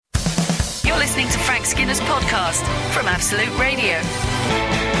listening to Frank Skinner's podcast from Absolute Radio.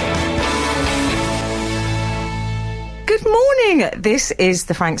 Good morning. This is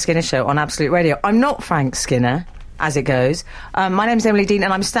the Frank Skinner Show on Absolute Radio. I'm not Frank Skinner, as it goes. My name's Emily Dean,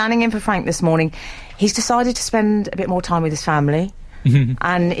 and I'm standing in for Frank this morning. He's decided to spend a bit more time with his family.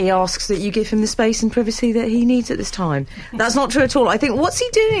 And he asks that you give him the space and privacy that he needs at this time. That's not true at all. I think, what's he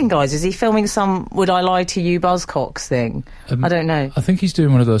doing, guys? Is he filming some Would I Lie to You Buzzcocks thing? I don't know. I think he's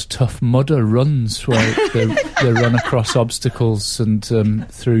doing one of those Tough Mudder runs where they run across obstacles and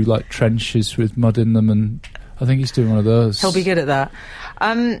through like trenches with mud in them, and I think he's doing one of those. He'll be good at that.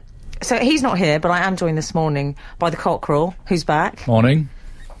 So he's not here, but I am joined this morning by the Cockerel, who's back. Morning.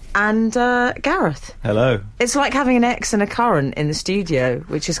 And Gareth. Hello. It's like having an ex and a current in the studio,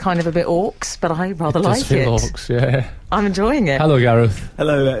 which is kind of a bit orcs, but I rather like it. It does feel orcs, yeah. I'm enjoying it. Hello, Gareth.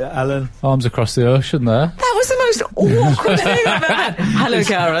 Hello, Alan. Arms across the ocean there. That was the most awkward thing I've ever had. Hello,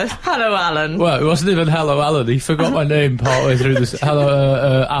 Gareth. Hello, Alan. Well, it wasn't even hello, Alan. He forgot my name partway through this.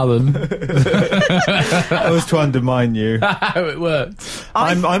 Hello, Alan. I was to undermine you. It worked.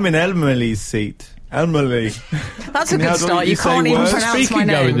 I'm in Emily's seat. Emily. That's a good start. You can't even pronounce my name.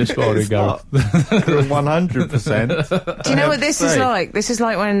 Going this morning, Gareth. 100%. Do you know what this is like? This is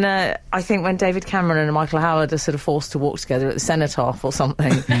like when, I think when David Cameron and Michael Howard are sort of forced to walk together at the Cenotaph or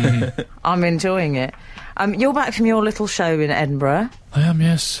something. I'm enjoying it. You're back from your little show in Edinburgh. I am,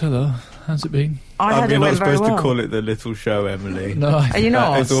 yes. Hello. How's it been? You're not supposed to call it the little show, Emily. No, are you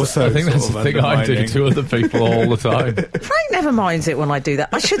not? I think that's the thing I do to other people all the time. Frank never minds it when I do that.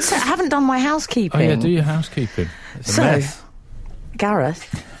 I should say I haven't done my housekeeping. Oh yeah, do your housekeeping. It's a mess.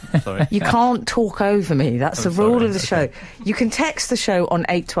 Gareth, Sorry. you can't talk over me. That's the rule of the show. You can text the show on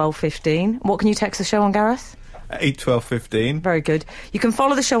 81215. What can you text the show on, Gareth? 81215. Very good. You can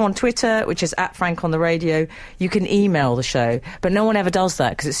follow the show on Twitter, which is @FrankOnTheRadio. You can email the show, but no one ever does that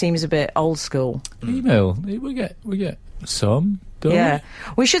because it seems a bit old school. Email. We get some, don't we?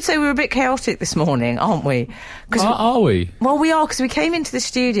 We should say we were a bit chaotic this morning, aren't we? Are we? Well, we are, because we came into the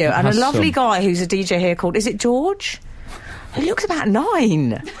studio and a lovely guy who's a DJ here called, is it George? He looks about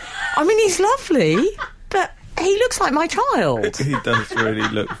 9. I mean, he's lovely, but he looks like my child. He does really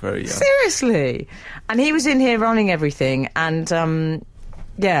look very young. Seriously. And he was in here running everything, and I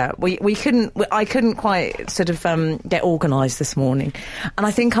couldn't quite sort of get organised this morning. And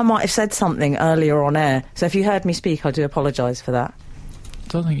I think I might have said something earlier on air, so if you heard me speak, I do apologise for that. I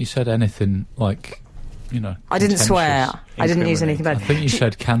don't think you said anything like, I didn't swear. I didn't use anything bad. I think you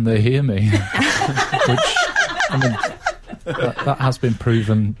said, "Can they hear me?" Which, I mean, that has been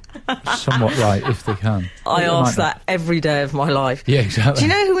proven somewhat right, if they can. I ask that every day of my life. Yeah, exactly. Do you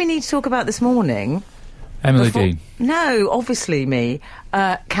know who we need to talk about this morning? Emily Dean. No, obviously me.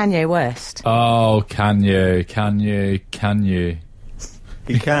 Kanye West. Oh, Kanye.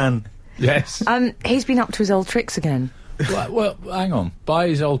 He can. Yes. He's been up to his old tricks again. Well, hang on. By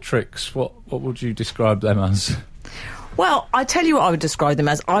his old tricks, what would you describe them as? Well, I tell you what I would describe them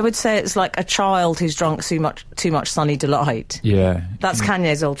as. I would say it's like a child who's drunk too much Sunny Delight. Yeah. That's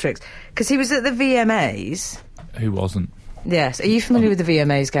Kanye's old tricks. Because he was at the VMAs. Who wasn't? Yes. Are you familiar with the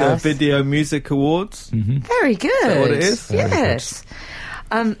VMAs, Gareth? The Video Music Awards. Mm-hmm. Very good. Is that what it is? Yes.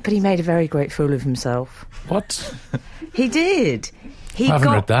 But he made a very great fool of himself. What? He did. I haven't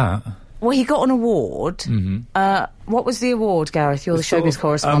read that. Well, he got an award. Mm-hmm. What was the award, Gareth? You're the showbiz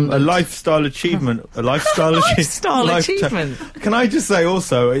correspondent. A lifestyle achievement. A lifestyle achievement. Can I just say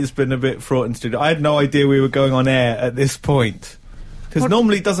also, it's been a bit fraught in studio. I had no idea we were going on air at this point. Because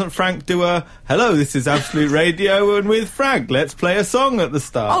normally doesn't Frank do a, hello, this is Absolute Radio, and with Frank, let's play a song at the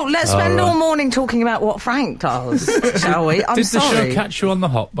start. Oh, let's spend all morning talking about what Frank does, shall we? Did the show catch you on the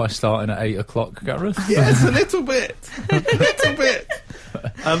hop by starting at 8 o'clock, Gareth? Yes, a little bit.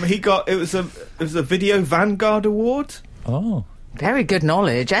 It was a Video Vanguard Award. Oh. Very good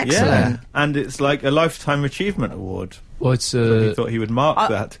knowledge, excellent. Yeah, and it's like a Lifetime Achievement Award. Well, it's so he thought he would mark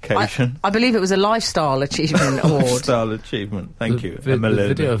that occasion. I believe it was a Lifestyle Achievement Award. Lifestyle Achievement, thank you. The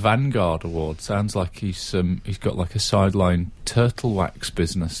Video Vanguard Award sounds like he's got like a sideline turtle wax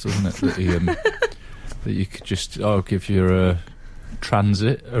business, doesn't it? That he that you could just give your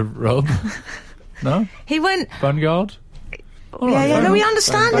transit a rub. No, he went Vanguard. No, we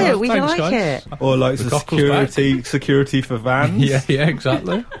understand it. We like it. Or like the security for vans. Yeah,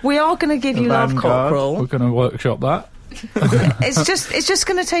 exactly. We are going to give you love, Cockerel. We're going to workshop that. It's just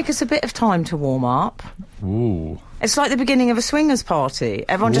going to take us a bit of time to warm up. Ooh. It's like the beginning of a swingers party.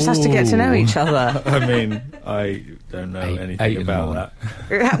 Everyone just has to get to know each other. I mean, I don't know anything about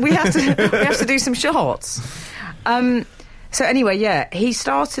that. We have to do some shots. So anyway, yeah, he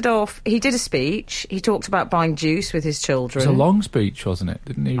started off. He did a speech. He talked about buying juice with his children. It was a long speech, wasn't it?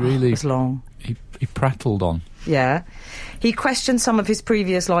 Didn't he really? It was long. He prattled on. Yeah. He questioned some of his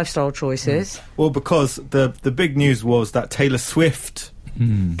previous lifestyle choices. Well, because the big news was that Taylor Swift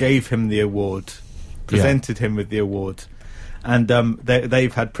gave him the award, presented him with the award. And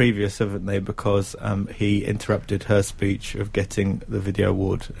they've had previous, haven't they? Because he interrupted her speech of getting the video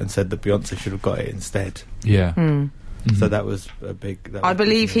award and said that Beyonce should have got it instead. Yeah. So that was a big... I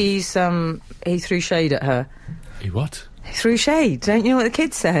believe he threw shade at her. He what? He threw shade. Don't you know what the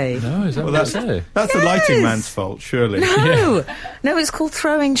kids say? No, is that what they say? That's the lighting man's fault, surely. No, no, it's called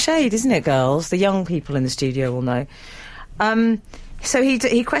throwing shade, isn't it, girls? The young people in the studio will know. So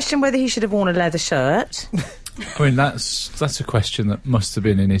he questioned whether he should have worn a leather shirt. I mean, that's a question that must have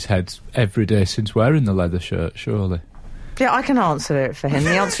been in his head every day since wearing the leather shirt, surely. Yeah, I can answer it for him.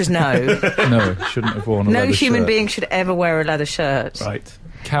 The answer is no. No, he shouldn't have worn a leather shirt. No human being should ever wear a leather shirt. Right.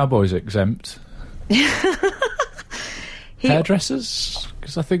 Cowboys exempt. Hairdressers?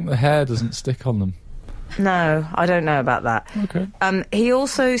 Because I think the hair doesn't stick on them. No, I don't know about that. Okay. He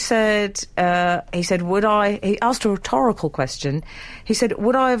also said, he asked a rhetorical question. He said,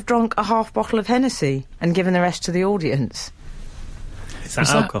 would I have drunk a half bottle of Hennessy and given the rest to the audience? Is that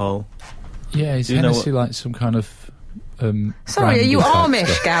alcohol? Yeah, is Hennessy like some kind of... Sorry, are you brandy Amish,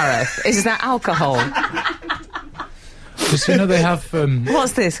 stuff? Gareth? Is that alcohol? Because, they have...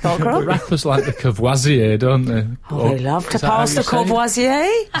 What's this, Cockroach? rappers like the Courvoisier, don't they? Oh, they love to pass the Courvoisier.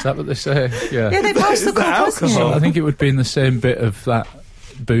 Is that what they say? Yeah. Yeah, they pass the Courvoisier. So I think it would be in the same bit of that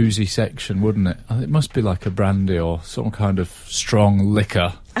boozy section, wouldn't it? It must be like a brandy or some kind of strong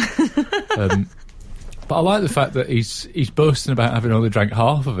liquor. But I like the fact that he's boasting about having only drank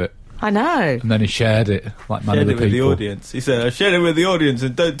half of it. I know. And then he shared it like man of the people. With the audience. He said, I shared it with the audience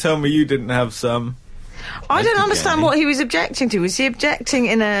and don't tell me you didn't have some. I don't understand what he was objecting to. Was he objecting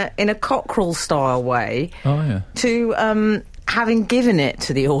in a cockerel style way? Oh, yeah. To having given it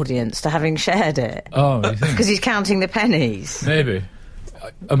to the audience, to having shared it? Oh, you think? Because he's counting the pennies. Maybe.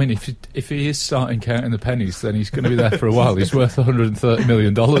 I mean, if he is starting counting the pennies, then he's going to be there for a while. He's worth $130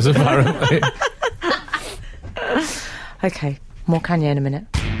 million, apparently. Okay, more Kanye in a minute.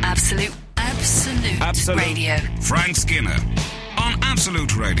 Absolute Radio. Frank Skinner on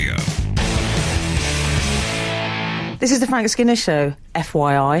Absolute Radio. This is the Frank Skinner Show,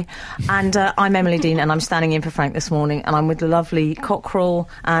 FYI, and I'm Emily Dean, and I'm standing in for Frank this morning, and I'm with the lovely Cockerel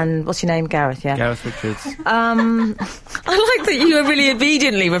and what's your name, Gareth? Yeah, Gareth Richards. I like that you really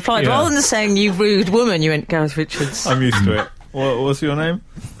obediently replied rather than saying "you rude woman." You went Gareth Richards. I'm used to it. What's your name?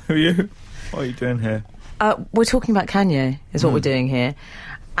 Who are you? What are you doing here? We're talking about Kanye, is what we're doing here.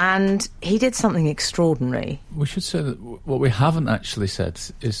 And he did something extraordinary. We should say that what we haven't actually said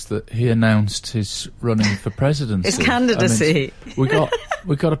is that he announced his running for presidency. His candidacy. I mean,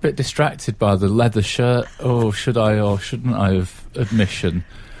 we got a bit distracted by the leather shirt. Oh, should I or shouldn't I have admission?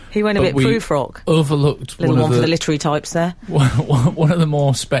 He went a bit proof-rock. Overlooked little one for the literary types there. One of the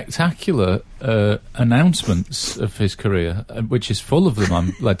more spectacular announcements of his career, which is full of them,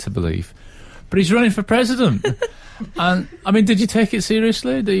 I'm led to believe. But he's running for president. And I mean, did you take it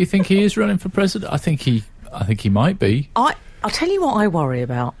seriously? Do you think he is running for president? I think he might be. I'll tell you what I worry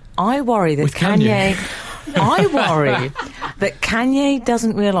about. I worry that With Kanye. I worry that Kanye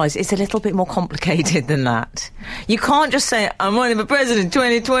doesn't realise it's a little bit more complicated than that. You can't just say, I'm running for president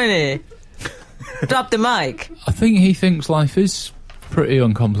 2020. Drop the mic. I think he thinks life is pretty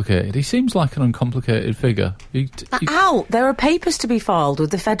uncomplicated. He seems like an uncomplicated figure. There are papers to be filed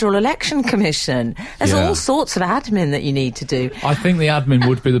with the Federal Election Commission. There's all sorts of admin that you need to do. I think the admin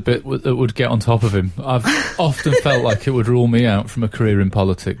would be the bit that would get on top of him. I've often felt like it would rule me out from a career in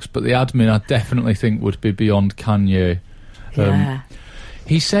politics, but the admin I definitely think would be beyond Kanye.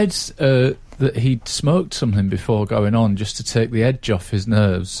 He said that he'd smoked something before going on just to take the edge off his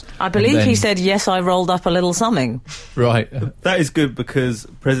nerves. I believe he said, yes, I rolled up a little something. Right. That is good because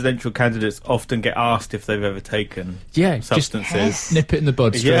presidential candidates often get asked if they've ever taken substances. Just nip it in the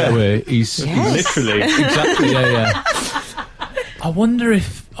bud straight away. He's literally. Exactly, yeah. I wonder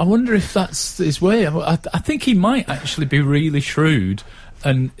if that's his way. I think he might actually be really shrewd,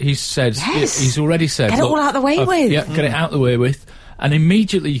 and he's already said, get it all out the way with. Yeah, get it out the way with. And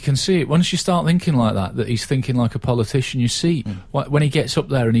immediately you can see it. Once you start thinking like that he's thinking like a politician, you see when he gets up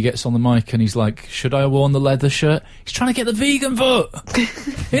there and he gets on the mic and he's like, should I have worn the leather shirt? He's trying to get the vegan vote.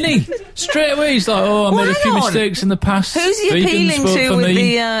 Isn't he? Straight away he's like, I made a few mistakes in the past. Who's he appealing to with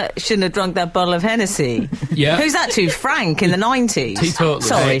the shouldn't have drunk that bottle of Hennessy? Yeah. Who's that to? Frank in the 90s? Teetotal.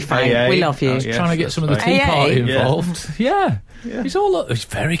 Sorry, Frank, we love you. He's trying to get some of the Tea Party involved. Yeah. He's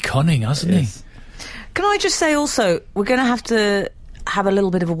very cunning, hasn't he? Can I just say also, we're going to have a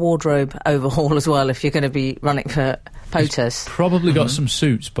little bit of a wardrobe overhaul as well if you're going to be running for POTUS. Probably got some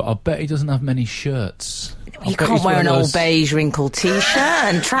suits, but I bet he doesn't have many shirts. You can't wear an old beige wrinkled T-shirt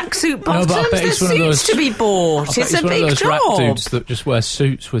and tracksuit bottoms. No, but I bet There's he's one of those suits to be bought. It's a big job. Rat dudes that just wear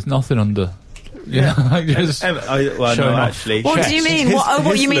suits with nothing under. Yeah. Like just Actually. What do you mean?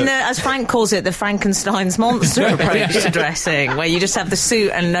 What you mean, look. as Frank calls it, the Frankenstein's monster approach to dressing, where you just have the suit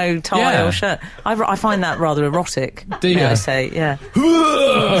and no tie or shirt. I find that rather erotic. Do you? May I say, yeah.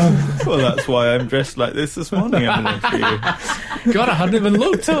 Well, that's why I'm dressed like this morning, Emily, for you. God, I hadn't even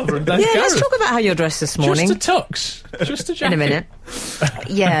looked over. And Let's talk about how you're dressed this morning. Just a tux. Just a jacket. In a minute.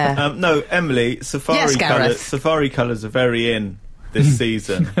 Yeah. No, Emily, safari colours are very in this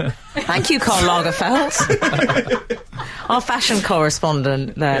season. Thank you, Karl Lagerfeld, our fashion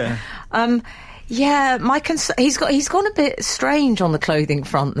correspondent there. He's gone a bit strange on the clothing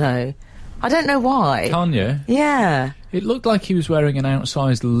front, though. I don't know why. Kanye? Yeah. It looked like he was wearing an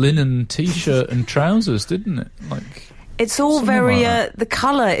outsized linen T-shirt and trousers, didn't it? It's all very, the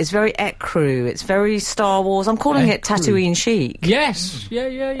colour is very ecru. It's very Star Wars. I'm calling it Tatooine chic. Yes. Yeah.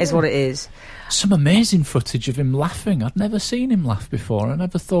 Is what it is. Some amazing footage of him laughing. I'd never seen him laugh before. I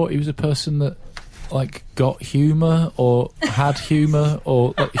never thought he was a person that, got humour or had humour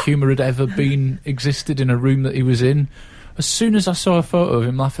or humour had ever existed in a room that he was in. As soon as I saw a photo of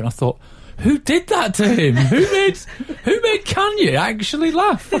him laughing, I thought, who did that to him? Who made Kanye actually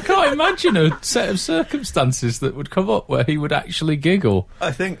laugh? I can't imagine a set of circumstances that would come up where he would actually giggle.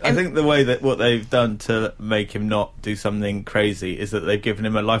 I think the way that what they've done to make him not do something crazy is that they've given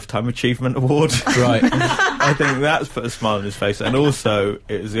him a Lifetime Achievement Award. Right. I think that's put a smile on his face, and also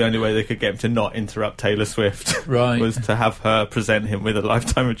it was the only way they could get him to not interrupt Taylor Swift. Right. Was to have her present him with a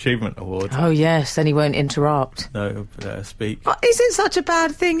Lifetime Achievement Award. Oh yes, then he won't interrupt. No, let her speak. Is it such a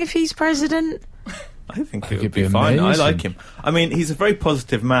bad thing if he's president? I think it would be fine. I like him. I mean, he's a very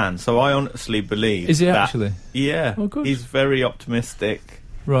positive man, so I honestly believe. Is he actually? Yeah. Oh, good. He's very optimistic.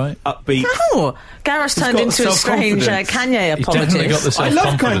 Right. Upbeat. Oh, Gareth's turned into a strange Kanye apologist. He's definitely got the I love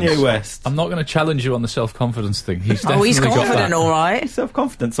self-confidence. Kanye West. I'm not going to challenge you on the self-confidence thing. He's definitely he's got confident, that. all right. He's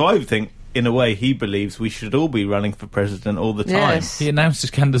self-confident, so I think, in a way, he believes we should all be running for president all the time. Yes. He announced his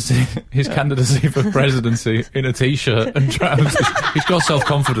candidacy for presidency in a T-shirt and trousers. He's got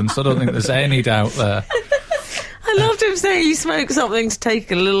self-confidence. I don't think there's any doubt there. I loved him saying he smoked something to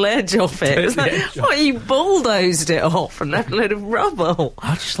take a little edge off it. It's like, what, you bulldozed it off and left a load of rubble.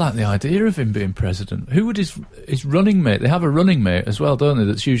 I just like the idea of him being president. Who would his running mate? They have a running mate as well, don't they?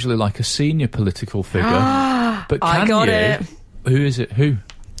 That's usually like a senior political figure. But Kanye, I got it. Who is it? Who?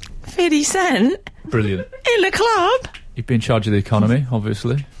 50 Cent. Brilliant. In the club. He'd be in charge of the economy,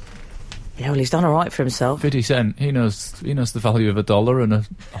 obviously. Yeah, well, he's done all right for himself. 50 Cent, he knows the value of $1 and a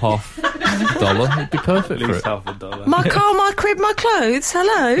half dollar. He'd be perfect At for least it. $1. My car, my crib, my clothes.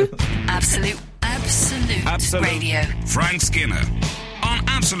 Hello. Absolute Radio. Frank Skinner on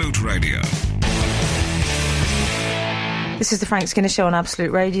Absolute Radio. This is the Frank Skinner Show on Absolute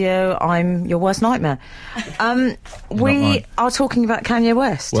Radio. I'm your worst nightmare. We are talking about Kanye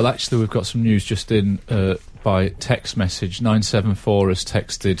West. Well, actually, we've got some news just in by text message. 974 has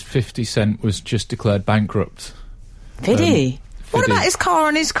texted 50 Cent was just declared bankrupt. Did he? What about his car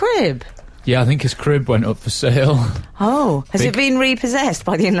and his crib? Yeah, I think his crib went up for sale. Oh, has it been repossessed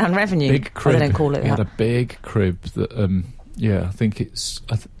by the Inland Revenue? Big crib. Oh, they don't call it he that. had a big crib that... yeah, I think it's...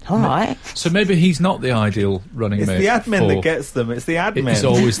 All right. So maybe he's not the ideal running mate. It's the admin that gets them. It's the admin. It's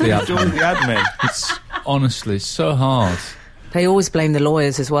always the admin. It's always the admin. It's honestly so hard. They always blame the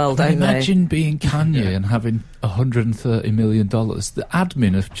lawyers as well, don't they? Imagine being Kanye and having $130 million. The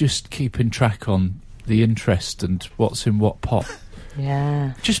admin of just keeping track on the interest and what's in what pot.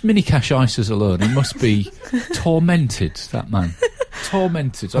 Yeah. Just mini cash ISAs alone. He must be tormented, that man.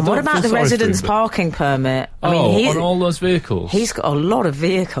 Tormented. What about the residence parking permit? I mean, on all those vehicles? He's got a lot of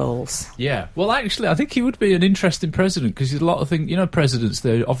vehicles. Yeah. Well, actually, I think he would be an interesting president because there's a lot of things... You know, presidents,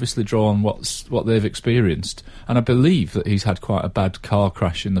 they obviously draw on what they've experienced. And I believe that he's had quite a bad car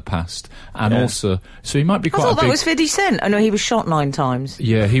crash in the past. And also... So he might be quite I thought that was 50 Cent. Oh, no, he was shot 9 times.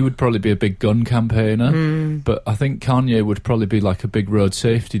 Yeah, he would probably be a big gun campaigner. But I think Kanye would probably be like a big road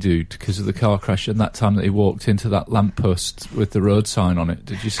safety dude because of the car crash and that time that he walked into that lamppost with the road sign on it.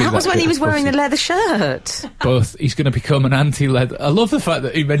 Did you see that? That was when he was wearing the leather shirt. Both. He's going to become an anti-leather... I love the fact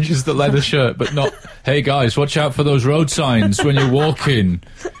that he mentions the leather shirt, but not, hey guys, watch out for those road signs when you're walking,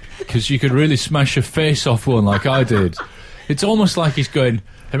 because you could really smash your face off one like I did. It's almost like he's going,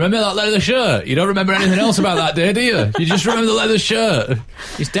 Remember that leather shirt? You don't remember anything else about that day, do you? You just remember the leather shirt.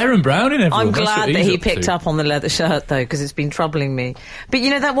 It's Darren Brown in everyone. I'm glad that he picked up on the leather shirt, though, because it's been troubling me. But, you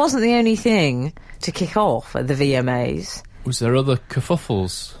know, that wasn't the only thing to kick off at the VMAs. Was there other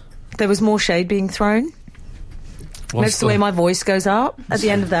kerfuffles? There was more shade being thrown. Notice the way my voice goes up at the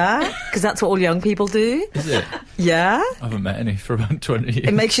end of that, because that's what all young people do. Is it? Yeah. I haven't met any for about 20 years.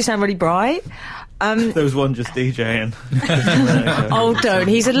 It makes you sound really bright. There was one just DJing. Oh, don't.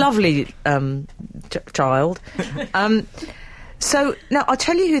 He's a lovely child. So, now, I'll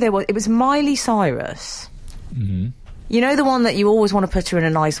tell you who there was. It was Miley Cyrus. Mm-hmm. You know the one that you always want to put her in a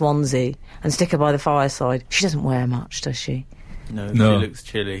nice onesie and stick her by the fireside? She doesn't wear much, does she? No, she looks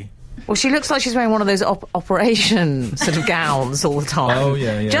chilly. Well, she looks like she's wearing one of those operation sort of gowns all the time. Oh,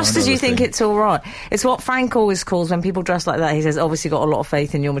 yeah. Just as you think it's all right. It's what Frank always calls when people dress like that. He says, obviously got a lot of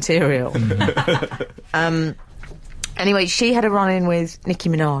faith in your material. Anyway, she had a run-in with Nicki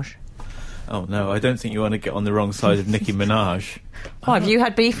Minaj. Oh, no, I don't think you want to get on the wrong side of Nicki Minaj. Oh, have you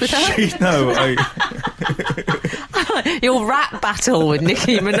had beef with her? No, Your rap battle with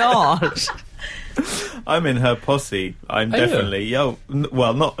Nicki Minaj. I'm in her posse. I'm definitely...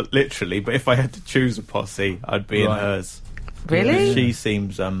 well, not literally, but if I had to choose a posse, I'd be in hers. Really? Yeah, she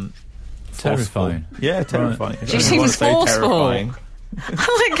seems... terrifying. Forceful. Yeah, terrifying. She seems forceful. Terrifying.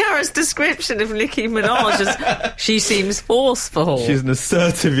 I like Gareth's description of Nicki Minaj as she seems forceful. She's an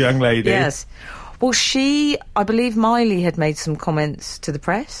assertive young lady. Yes. Well, I believe Miley had made some comments to the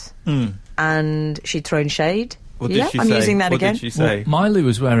press and she'd thrown shade. What did she I'm say? using that what again. Did she say? Well, Miley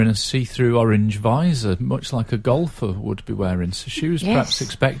was wearing a see-through orange visor, much like a golfer would be wearing, so she was perhaps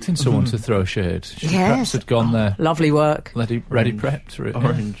expecting someone to throw shade. She perhaps had gone there. Lovely work. Ready prepped for it.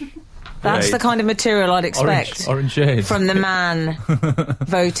 Orange. That's the kind of material I'd expect orange shade. from the man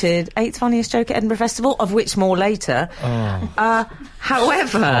voted 8th funniest joke at Edinburgh Festival, of which more later.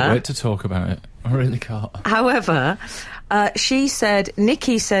 However... Can't wait to talk about it. I really can't. However,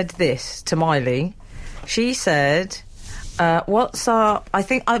 Nicki said this to Miley. She said, I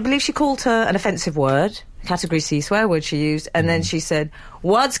believe she called her an offensive word, category C swear word she used, and then she said,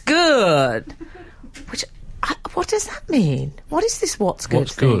 "What's good?" Which, what does that mean? What is this what's good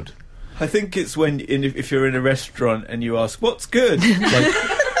What's thing? good? I think it's when, if you're in a restaurant and you ask, "What's good?" like,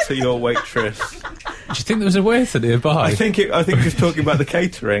 to your waitress. Do you think there was a waiter nearby? I think she's talking about the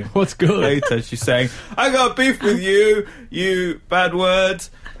catering. What's good? Later, she's saying, "I got beef with you, you bad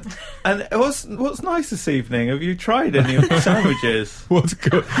words." And what's nice this evening? Have you tried any of the sandwiches? What's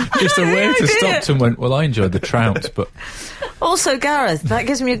good? Just a waiter stopped and went, "Well, I enjoyed the trout, but..." Also, Gareth, that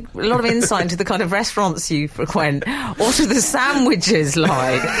gives me a lot of insight into the kind of restaurants you frequent. What are the sandwiches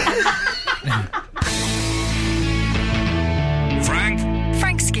like?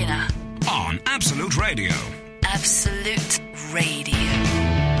 Frank Skinner on Absolute Radio. Absolute Radio.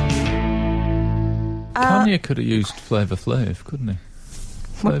 Kanye could have used Flavor Flav, couldn't he?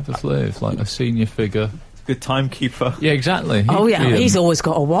 Flavor Flav, like a senior figure. Good timekeeper. Yeah, exactly. He's always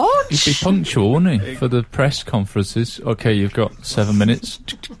got a watch. He'd be punctual, wouldn't he, for the press conferences? Okay, you've got 7 minutes.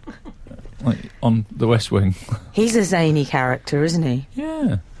 Like on the West Wing. He's a zany character, isn't he?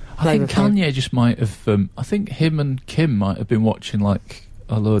 Yeah. I think Kanye just might have... I think him and Kim might have been watching, like,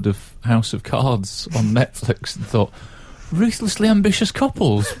 a load of House of Cards on Netflix and thought, ruthlessly ambitious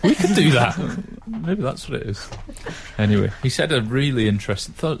couples, we can do that. Maybe that's what it is. Anyway, he said a really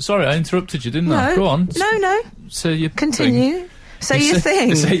interesting thought. Sorry, I interrupted you, didn't I? Go on. No. Say your Continue. thing. Say your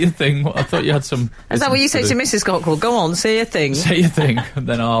thing. Say your thing. I thought you had some... Is that what you say to Mrs. Cockrell? Go on, say your thing. Say your thing, and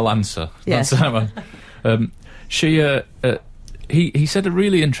then I'll answer. Yes. That's how he said a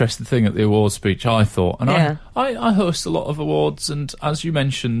really interesting thing at the awards speech, I thought. And I host a lot of awards, and as you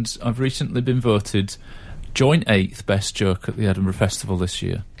mentioned, I've recently been voted joint 8th best joke at the Edinburgh Festival this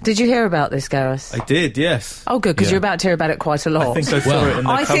year. Did you hear about this, Gareth? I did, yes. Oh, good, because you're about to hear about it quite a lot. I think I saw it in the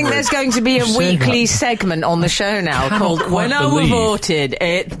I think there's going to be a weekly segment on the show now called When I Was Voted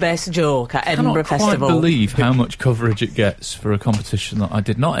 8th Best Joke at Edinburgh Festival. I cannot believe how much coverage it gets for a competition that I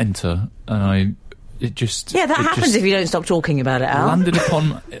did not enter, and it just... Yeah, that happens if you don't stop talking about it, Al. Landed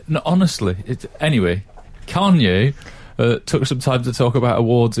upon... No, honestly. Anyway, Kanye... took some time to talk about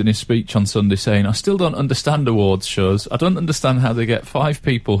awards in his speech on Sunday, saying, "I still don't understand awards shows. I don't understand how they get 5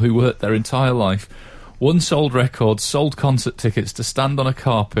 people who worked their entire life, won sold records, sold concert tickets to stand on a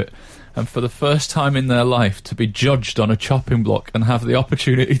carpet and for the first time in their life to be judged on a chopping block and have the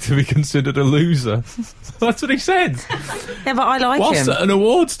opportunity to be considered a loser. That's what he said. Yeah, but I like What's him. an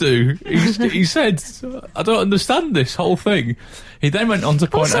awards do? He said, I don't understand this whole thing. He then went on to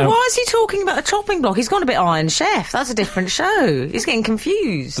point Also, out... why is he talking about a chopping block? He's gone a bit Iron Chef. That's a different show. He's getting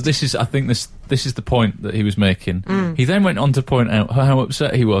confused. But this is, I think this is the point that he was making. He then went on to point out how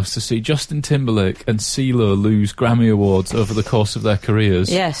upset he was to see Justin Timberlake and CeeLo lose Grammy Awards over the course of their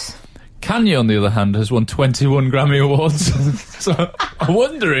careers. Yes. Kanye, on the other hand, has won 21 Grammy Awards. So I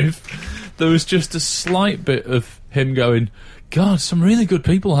wonder if there was just a slight bit of him going, God, some really good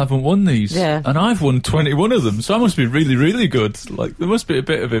people haven't won these. Yeah. And I've won 21 of them, so I must be really, really good. Like, there must be a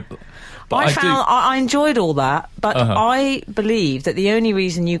bit of it. But I enjoyed all that, but I believe that the only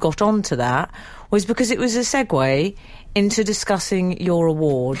reason you got onto that was because it was a segue into discussing your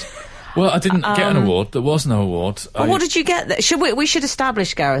award. Well, I didn't get an award. There was no award. But what did you get? We should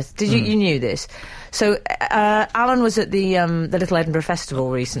establish, Gareth. Did you knew this? So Alun was at the Little Edinburgh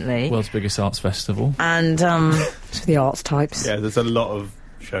Festival recently, World's biggest arts festival, and it's for the arts types. Yeah, there's a lot of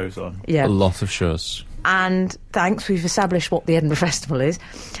shows on. Yeah, a lot of shows. And thanks, we've established what the Edinburgh Festival is.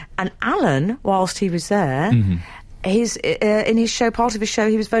 And Alun, whilst he was there, in his show, part of his show,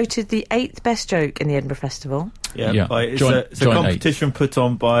 he was voted the 8th best joke in the Edinburgh Festival. Yeah. It's a competition put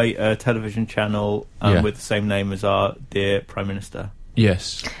on by a television channel with the same name as our dear Prime Minister.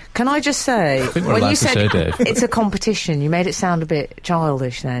 Yes. Can I just say, when you said Dave, it's a competition, you made it sound a bit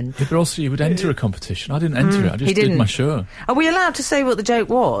childish then. Yeah, but also you would enter a competition. I didn't enter it. I just did my show. Are we allowed to say what the joke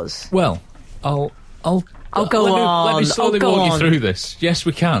was? Well, I'll go on. Let me slowly walk you through this. Yes,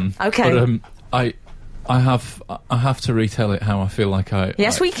 we can. Okay. But I have to retell it how I feel like I.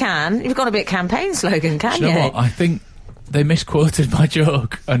 Yes, we can. You've got a bit campaign slogan, Kanye. Do you know what? I think they misquoted my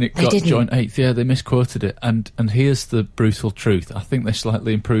joke, and it got joint 8th. Yeah, they misquoted it, and here's the brutal truth. I think they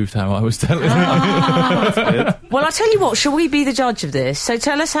slightly improved how I was telling it. Well, I'll tell you what. Shall we be the judge of this? So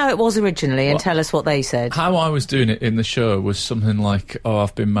tell us how it was originally, and tell us what they said. How I was doing it in the show was something like,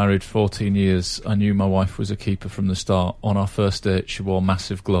 I've been married 14 years. I knew my wife was a keeper from the start. On our first date, she wore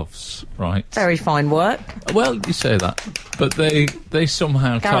massive gloves. Right. Very fine work. Well, you say that, but they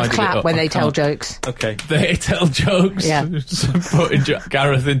somehow tidied it up. When they tell jokes. Okay. They tell jokes. Yeah. Putting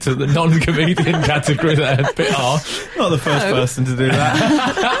Gareth into the non-comedian category there, a bit harsh. Not the first person to do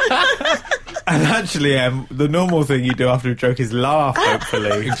that. And actually, the normal thing you do after a joke is laugh,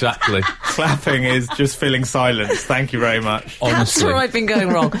 hopefully. Exactly. Clapping is just filling silence. Thank you very much. Honestly. That's where I've been going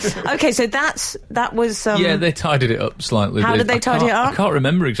wrong. Okay, so that was... yeah, they tidied it up slightly. How did they tidy it up? I can't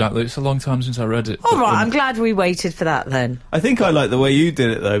remember exactly. It's a long time since I read it. All right, I'm glad we waited for that then. I think I like the way you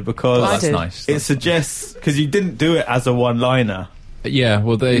did it, though, because... that's nice. It suggests... Because you didn't do it as a one-liner. Yeah,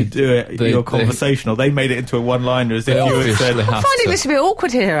 well, you do it. You're conversational. They made it into a one-liner as if you had said. I'm finding this a bit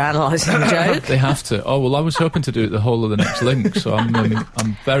awkward here, analysing the joke. They have to. Oh well, I was hoping to do it the whole of the next link, so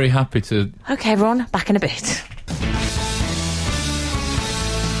I'm very happy to. Okay, Ron, back in a bit.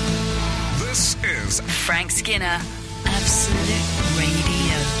 This is Frank Skinner, Absolute Radio.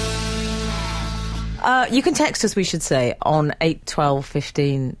 You can text us, we should say, on 8 12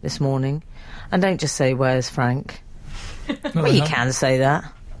 15 this morning, and don't just say "Where's Frank." No, well, you can say that.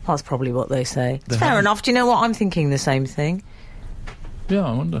 That's probably what they say. It's fair enough. Do you know what? I'm thinking the same thing. Yeah,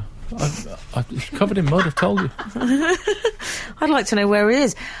 I wonder. I'm covered in mud, I've told you. I'd like to know where it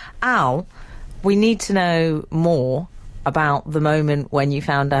is. Al, we need to know more about the moment when you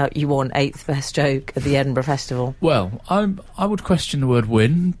found out you won 8th best joke at the Edinburgh Festival. Well, I would question the word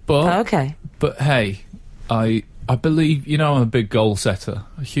win, but... Okay. But hey, I believe, I'm a big goal setter,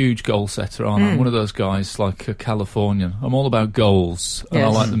 a huge goal setter, aren't I? I'm one of those guys, like a Californian. I'm all about goals, and I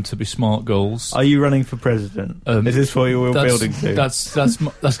like them to be smart goals. Are you running for president? Is this what you were building to? That's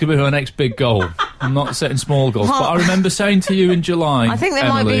going to be my next big goal. I'm not setting small goals, but I remember saying to you in July, I think there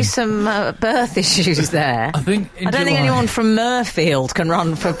might be some birth issues there. I don't think anyone from Murfield can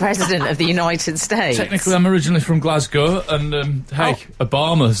run for president of the United States. Technically, I'm originally from Glasgow, and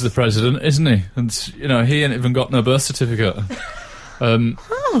Obama's the president, isn't he? And he ain't even got no birth certificate. As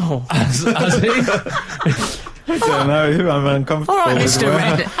he? I don't know. I'm uncomfortable. All right, Mr.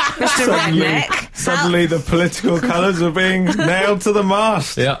 Redneck. Suddenly, the political colours are being nailed to the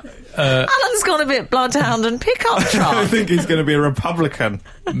mast. Yeah. Alan's gone a bit bloodhound and pickup truck. I think he's going to be a Republican.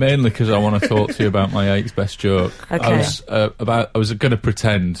 Mainly because I want to talk to you about my 8th best joke. Okay. I was going to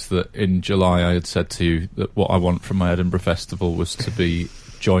pretend that in July I had said to you that what I want from my Edinburgh Festival was to be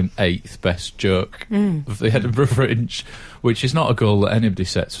joint 8th best joke of the Edinburgh Fringe, which is not a goal that anybody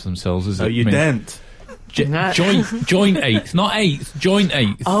sets for themselves, is it? No, you don't. No. Joint 8th, not 8th, joint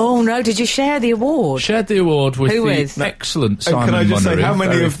 8th. Oh no! Did you share the award? Shared the award with Who the with? excellent And Simon can I just say, Munnery, how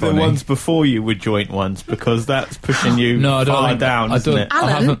many very of the funny. ones before you were joint ones? Because that's pushing you No, I don't far think, down, I isn't don't. it?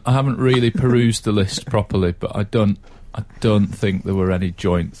 Alan? I haven't really perused the list properly, but I don't think there were any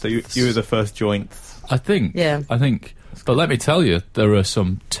joints. So you were the first joints. I think. Yeah. I think. But let me tell you, there are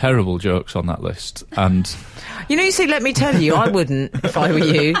some terrible jokes on that list, and You know, you say, let me tell you, I wouldn't if I were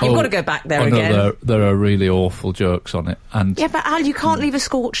you. You've got to go back there again. No, there are really awful jokes on it, and Yeah, but Al, you can't leave a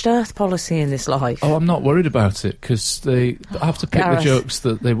scorched earth policy in this life. oh, I'm not worried about it because they have to pick Gareth. the jokes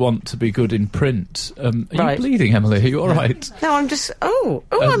that they want to be good in print. Are Right. you bleeding, Emily? Are you all right? No, I'm just...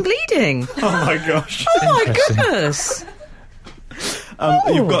 I'm bleeding. Oh my gosh. Oh, my Interesting. goodness.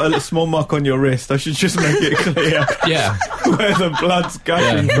 You've got a small mark on your wrist. I should just make it clear Yeah, where the blood's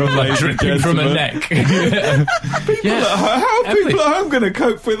gushing yeah, from, like ladies and dripping from a gentlemen. neck. yeah. How Emily. people at home going to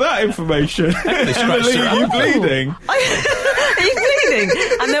cope with that information? scratched Emily, her are you elbow. bleeding? Are you bleeding?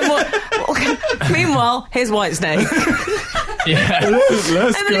 And then what? Meanwhile, here's Whitesnake. yeah.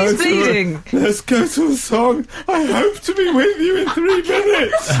 Emily's bleeding. Let's go to a song. I hope to be with you in 3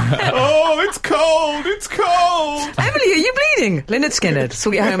 minutes. Oh, it's cold. It's cold. Emily, are you bleeding? Lynyrd Skynyrd,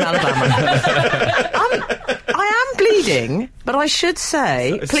 Sweet Home Alabama. I am bleeding, but I should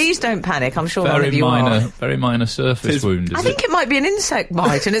say, please don't panic. I'm sure none of you are. Very minor surface wound. Is I think it might be an insect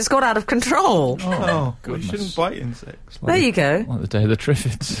bite and it's got out of control. Oh, we goodness. shouldn't bite insects. There you go. Like the day of the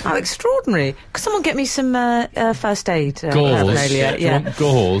Triffids. How extraordinary. Could someone get me some first aid? Gauze. paraphernalia? Do you want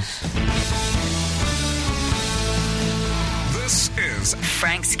gauze? This is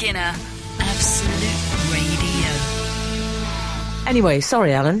Frank Skinner, Absolute Radio. Anyway,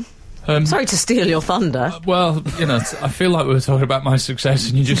 sorry, Alan. Sorry to steal your thunder. Well, you know, I feel like we were talking about my success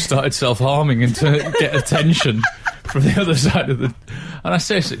and you just started self-harming and to get attention from the other side of the... And I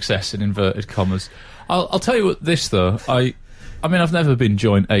say success in inverted commas. I'll tell you what this, though. I mean, I've never been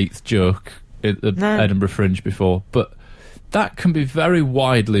joint 8th joke at the No. Edinburgh Fringe before, but that can be very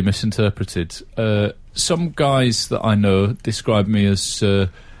widely misinterpreted. Some guys that I know describe me as...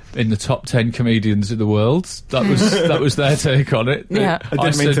 in the top 10 comedians in the world. That was their take on it. Yeah. I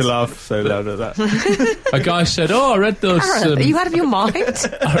didn't mean said- to laugh so loud at that. A guy said, "Oh, I read those. Gareth, are you out of your mind?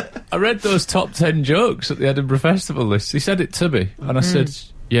 I read those top 10 jokes at the Edinburgh Festival list." He said it to me, and I said,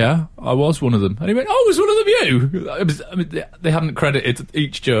 "Yeah, I was one of them." And he went, "Oh, was one of them you?" I mean, they hadn't credited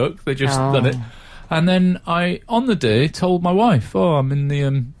each joke; they just done it. And then I, on the day, told my wife, "Oh, I'm in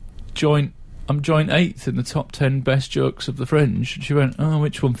the joint 8th in the top 10 best jokes of the Fringe." And she went, "Oh,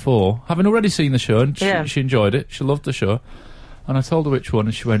 which one for?" Having already seen the show, and she enjoyed it. She loved the show. And I told her which one,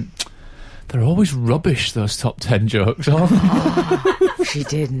 and she went, "They're always rubbish, those top 10 jokes, aren't they?" She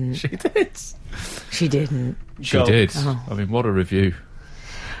didn't. She did. She didn't. She Go. did. Oh. I mean, what a review.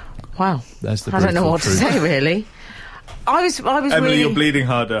 Wow. There's the I don't know brutal what truth. to say, really. I was Emily, really... you're bleeding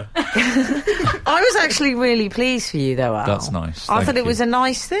harder. I was actually really pleased for you, though, Al. That's nice. I Thank thought it you. was a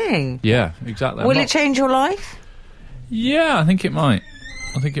nice thing. Yeah, exactly. Will it change your life? Yeah, I think it might.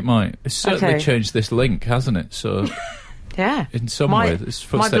 It's certainly Okay. changed this link, hasn't it? So, Yeah. in some My- way, it's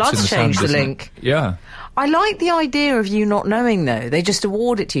my footsteps in blood's the sand, changed the isn't it? link. Yeah. I like the idea of you not knowing, though. They just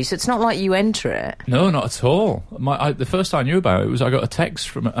award it to you, so it's not like you enter it. No, not at all. The first I knew about it was I got a text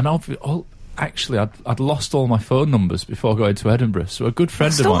from it, and actually, I'd lost all my phone numbers before going to Edinburgh. So a good friend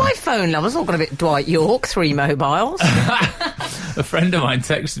of Still mine, my phone number's not going to be Dwight York, 3 mobiles. a friend of mine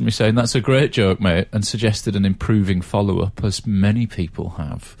texted me saying, "That's a great joke, mate," and suggested an improving follow-up, as many people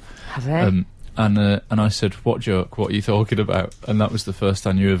have. Have they? And I said, "What joke? What are you talking about?" And that was the first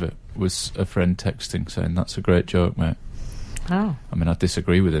I knew of it, was a friend texting saying, "That's a great joke, mate." Oh. I mean, I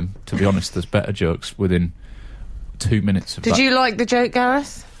disagree with him. To be honest, there's better jokes within 2 minutes of that. Did you like the joke,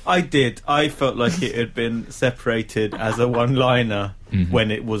 Gareth? I did. I felt like it had been separated as a one-liner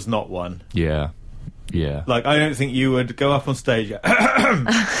when it was not one. Yeah. Yeah. Like, I don't think you would go up on stage.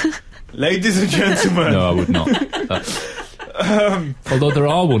 Ladies and gentlemen, No, I would not. Although there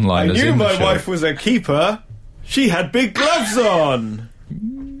are I one-liners knew in the my show. wife was a keeper. She had big gloves on.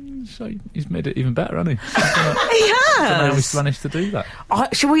 So he's made it even better, hasn't he? He How has. he's managed to do that.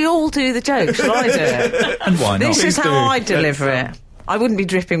 Shall we all do the joke? Shall I do it? And why not? This is Please how do. I deliver it. I wouldn't be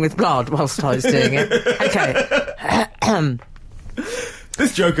dripping with blood whilst I was doing it. Okay.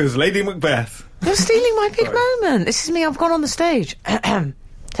 This joker's Lady Macbeth. You're stealing my big moment. This is me. I've gone on the stage.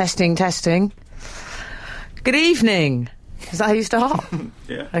 Testing, testing. Good evening. Is that how you start?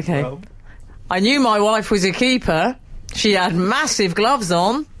 Yeah. Okay. well, I knew my wife was a keeper. She had massive gloves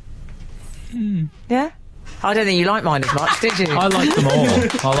on. Yeah? I don't think you liked mine as much, did you? I like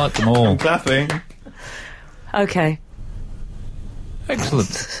them all. I'm clapping. Okay.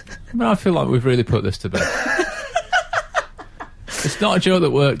 Excellent. I feel like we've really put this to bed. It's not a joke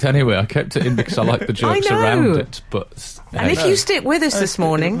that worked anyway. I kept it in because I like the jokes around it. But and if you stick with us this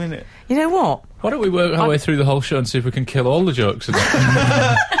morning, you know what? Why don't we work our way through the whole show and see if we can kill all the jokes in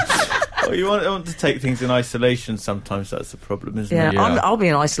it? Well, you want to take things in isolation sometimes. That's the problem, isn't it? Yeah, I'll be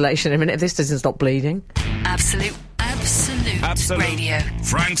in isolation in a minute if this doesn't stop bleeding. Absolute Radio.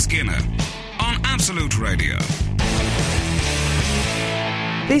 Frank Skinner on Absolute Radio.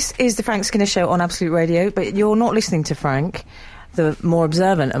 This is the Frank Skinner Show on Absolute Radio, but you're not listening to Frank. The more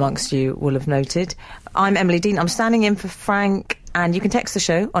observant amongst you will have noted. I'm Emily Dean. I'm standing in for Frank, and you can text the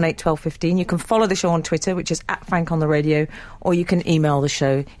show on 81215. You can follow the show on Twitter, which is @FrankOnTheRadio, or you can email the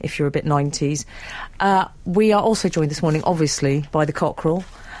show if you're a bit 90s. We are also joined this morning, obviously, by the cockerel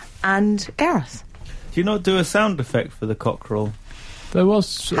and Gareth. Do you not do a sound effect for the cockerel? There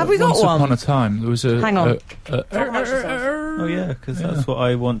was. Have we got once one? upon a time, there was a. Hang on. Oh yeah, because that's what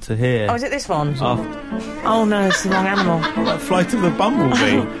I want to hear. Oh, is it this one? After Oh no, it's the wrong animal. that Flight of the Bumblebee.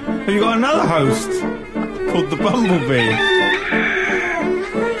 Have you got another host called the Bumblebee?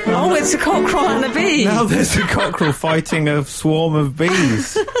 Oh, it's a cockerel and a bee. Now there's a cockerel fighting a swarm of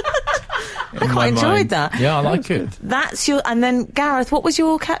bees. I quite enjoyed that. Yeah, I like it. That's your... And then, Gareth, what was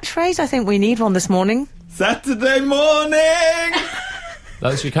your catchphrase? I think we need one this morning. Saturday morning!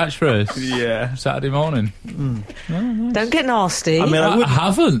 That's your catchphrase? Yeah. Saturday morning. Don't get nasty. I mean, I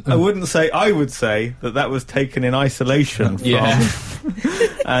haven't. I would say that was taken in isolation from... Yeah.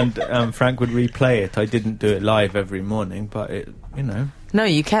 and Frank would replay it. I didn't do it live every morning, but it, you know... No,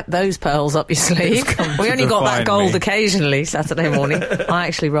 you kept those pearls up your sleeve. We only got that gold occasionally Saturday morning. I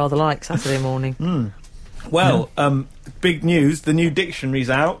actually rather like Saturday morning. Well, big news. The new dictionary's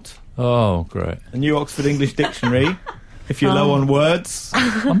out. Oh, great. The new Oxford English Dictionary. If you're low on words.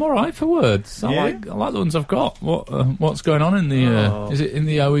 I'm all right for words. I like the ones I've got. What's going on in the... is it in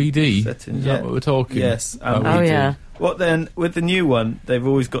the OED? Is that what we're talking? Yes. Oh, yeah. What then, with the new one, they've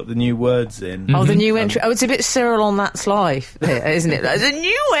always got the new words in. Oh, the new entry. Oh, it's a bit Cyril on That's Life, isn't it? There's a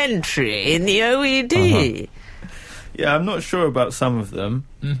new entry in the OED. Yeah, I'm not sure about some of them.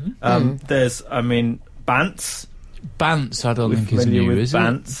 There's, Bants. Bants, I don't think is new, is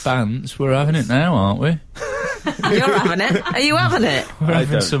Bants. it? Bants, we're having it now, aren't we? You're having it? Are you having it? We're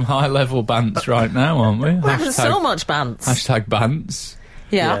having some high-level bants right now, aren't we? We're having so much bants. #bants.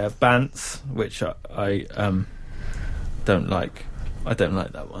 Yeah. Bants, which I don't like. I don't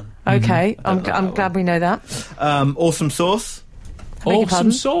like that one. Okay, I'm glad we know that. Awesome sauce.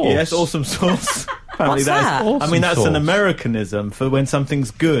 Awesome sauce? Yes, awesome sauce. Apparently What's that? Awesome that's sauce. an Americanism for when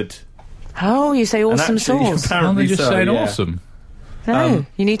something's good. Oh, you say awesome And actually, sauce. apparently Aren't they just so, saying yeah. awesome? No,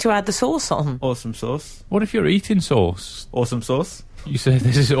 you need to add the sauce on. Awesome sauce. What if you're eating sauce? Awesome sauce. You say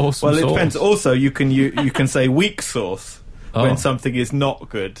this is awesome Well, sauce. it depends. Also, you can say weak sauce Oh. when something is not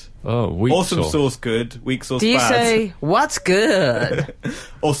good. Oh, weak Awesome sauce. sauce good, weak sauce Do you bad. say, what's good?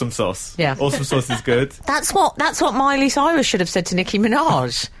 Awesome sauce. Yeah. Awesome sauce is good. That's what Miley Cyrus should have said to Nicki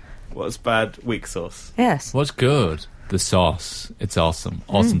Minaj. What's bad? Weak sauce. Yes. What's good? The sauce. It's awesome.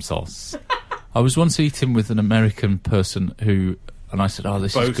 Awesome sauce. I was once eating with an American person and I said, oh,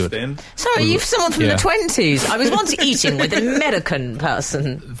 this is good. Boasting. Sorry, you're someone from Yeah. the 20s. I was once eating with an American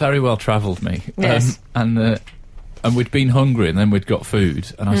person. Very well travelled me. Yes. And we'd been hungry and then we'd got food.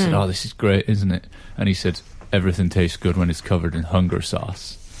 And I said, oh, this is great, isn't it? And he said, everything tastes good when it's covered in hunger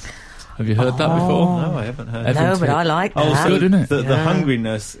sauce. Have you heard that before? No, I haven't heard. Everything No, but I like that. Oh, so good, isn't it? The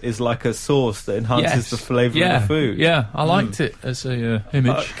hungriness is like a sauce that enhances the flavour of the food. Yeah, I liked it as a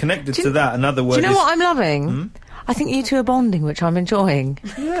image. Connected to that, another word Do you know is... what I'm loving? I think you two are bonding, which I'm enjoying.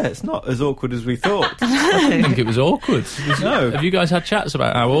 Yeah, it's not as awkward as we thought. I didn't think it was awkward. No. Have you guys had chats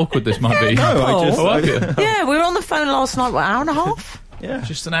about how awkward this might be? No, Oh. have you? Yeah, we were on the phone last night, what, hour and a half? Yeah.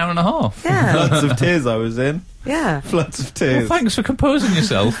 Just an hour and a half. Yeah, Floods of tears I was in. yeah. Floods of Well, tears. thanks for composing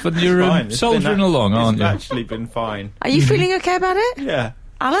yourself, and you're Fine. It's soldiering been along, aren't you? It's actually been fine. Are you feeling okay about it, Yeah.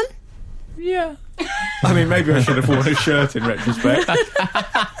 Alan? Yeah. I mean, maybe I should have worn a shirt in retrospect.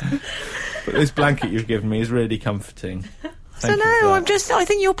 But this blanket you've given me is really comforting. Thank you for that. I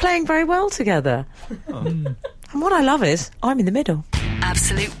think you're playing very well together. And what I love is, I'm in the middle.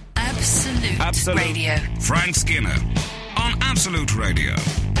 Absolute Radio. Frank Skinner on Absolute Radio.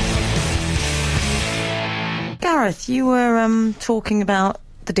 Gareth, you were talking about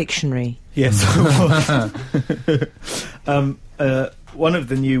the dictionary. Yes, I was. One of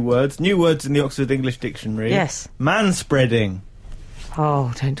the new words in the Oxford English Dictionary. Yes. Manspreading.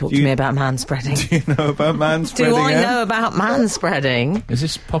 Oh, don't talk to me about manspreading. Do you know about manspreading? Do I Em? know about manspreading? Is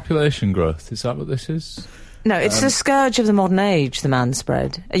this population growth? Is that what this is? No, it's the scourge of the modern age, the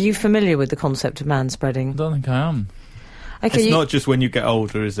manspread. Are you familiar with the concept of I manspreading? don't think I am. Okay, It's not just when you get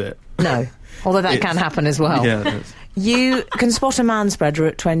older, is it? No, although that can happen as well. Yeah. That's... You can spot a manspreader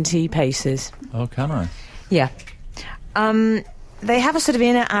at 20 paces. Oh, can I? Yeah. They have a sort of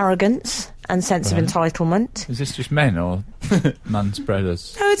inner arrogance and sense of entitlement. Is this just men or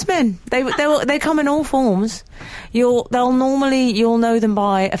manspreaders? No, it's men. They come in all forms. You'll know them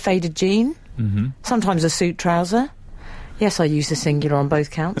by a faded jean, sometimes a suit trouser. Yes, I use the singular on both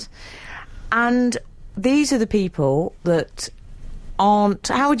counts. And these are the people that aren't...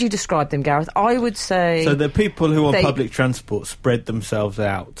 How would you describe them, Gareth? I would say... So they're people who on public transport spread themselves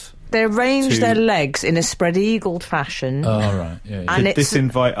out. They arrange their legs in a spread-eagled fashion. Oh, right. Yeah. And to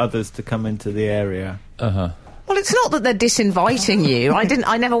disinvite others to come into the area. Well, it's not that they're disinviting you.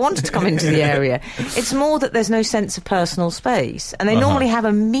 I never wanted to come into the area. It's more that there's no sense of personal space. And they normally have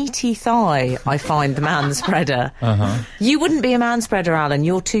a meaty thigh, I find, the manspreader. You wouldn't be a manspreader, Alan.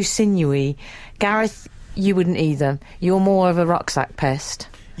 You're too sinewy. Gareth, you wouldn't either. You're more of a rucksack pest.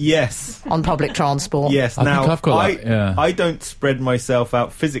 Yes. On public transport. Yes. I think I've got that, yeah. I don't spread myself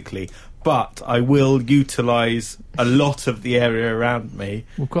out physically, but I will utilise a lot of the area around me.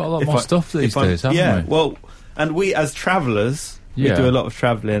 We've got a lot more stuff these days, haven't we? Yeah, well, and we as travellers, we do a lot of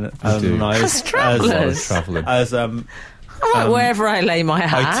travelling. As travellers? Wherever I lay my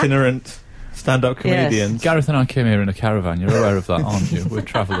hat. Itinerant stand-up comedians. Yes. Gareth and I came here in a caravan. You're aware of that, aren't you? We're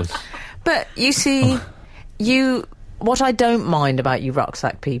travellers. But, you see, what I don't mind about you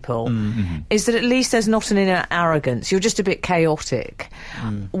rucksack people is that at least there's not an inner arrogance. You're just a bit chaotic.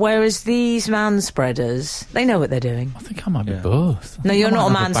 Whereas these manspreaders, they know what they're doing. I think I might be both. No, you're not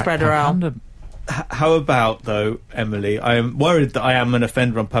a manspreader, Al. How about, though, Emily, I am worried that I am an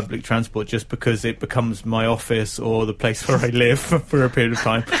offender on public transport just because it becomes my office or the place where I live for a period of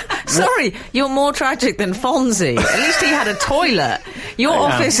time. Sorry, you're more tragic than Fonzie. At least he had a toilet. Your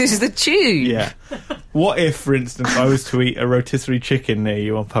office is the tube. Yeah. What if, for instance, I was to eat a rotisserie chicken near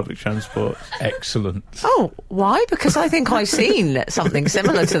you on public transport? Excellent. Oh, why? Because I think I've seen something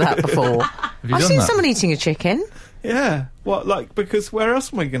similar to that before. I've seen someone eating a chicken. Yeah. What, because where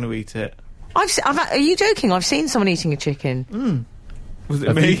else am I going to eat it? Are you joking? I've seen someone eating a chicken. Was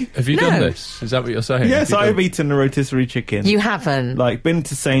it me? Have you done this? Is that what you're saying? Yes, I've eaten a rotisserie chicken. You haven't? Been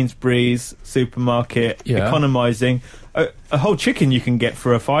to Sainsbury's supermarket, economising. A whole chicken you can get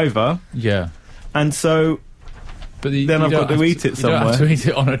for £5. Yeah. And so... But then I've got to eat it somewhere. You don't have to eat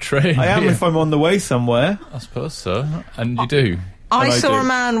it on a train. I am if I'm on the way somewhere. I suppose so. And you do. I saw a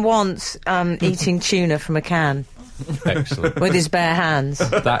man once eating tuna from a can. Excellent. With his bare hands.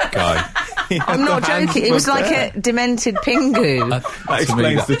 That guy. I'm not joking. It was like a demented pingu. That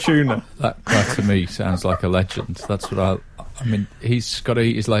explains the tuna. That guy to me sounds like a legend. That's what I mean, he's got to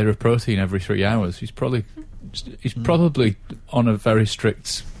eat his layer of protein every 3 hours. He's probably on a very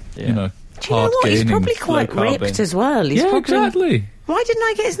strict, Do you know what? He's probably quite ripped as well. He's exactly. Why didn't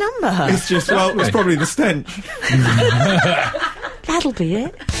I get his number? It's just, it's probably the stench. That'll be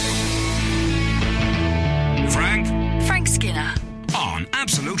it. Frank Skinner. On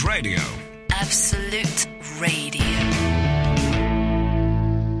Absolute Radio. Absolute Radio.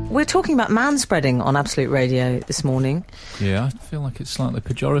 We're talking about manspreading on Absolute Radio this morning. Yeah, I feel like it's slightly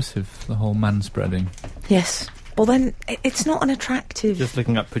pejorative, the whole manspreading. Yes. Well, then, it's not an attractive... Just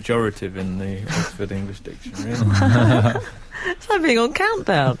looking up pejorative in the Oxford English Dictionary. It's like being on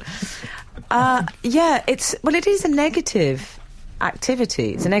Countdown. It is a negative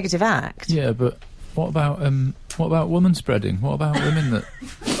activity. It's a negative act. Yeah, but what about woman spreading? What about women that...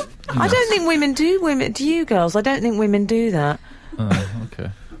 I don't think women do. Do you, girls? I don't think women do that. Oh, okay.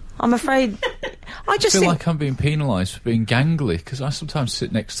 I'm afraid... I feel like I'm being penalised for being gangly, because I sometimes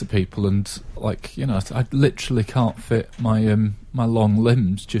sit next to people and, I literally can't fit my my long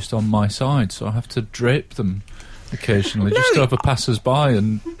limbs just on my side, so I have to drape them occasionally just over passers-by.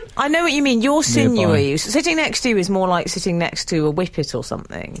 And I know what you mean. You're sinewy. Sitting next to you is more like sitting next to a whippet or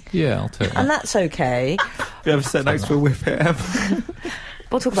something. Yeah, I'll take that. And that's okay. Have you ever sat next to a whippet?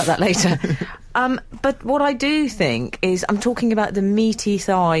 We'll talk about that later. But what I do think is, I'm talking about the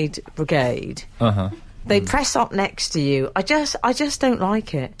meaty-thighed brigade. They press up next to you. I just don't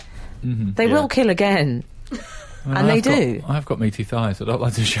like it. They will kill again. And they do. I've got meaty thighs. I don't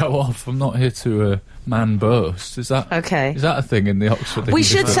like to show off. I'm not here to man boast. Is that okay? Is that a thing in the Oxford? We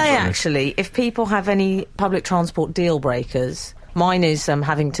should say, actually, if people have any public transport deal breakers, mine is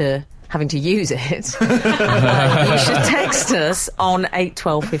having to use it. You should text us on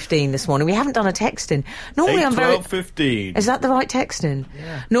 81215 this morning. We haven't done a texting. Normally 81215. Is that the right texting?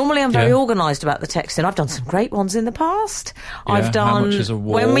 Yeah. Normally I'm very organised about the texting. I've done some great ones in the past. Yeah, I've done... How much is a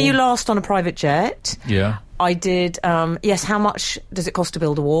wall? When were you last on a private jet? Yeah. I did... yes, how much does it cost to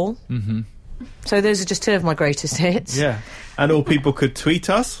build a wall? So those are just two of my greatest hits. Yeah. And all people could tweet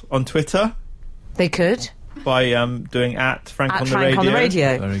us on Twitter They could. by doing at Frank on the Frank radio. on the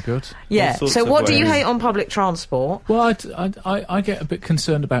radio. Very good. Yeah. All sorts So of what do you ways. hate on public transport? Well, I get a bit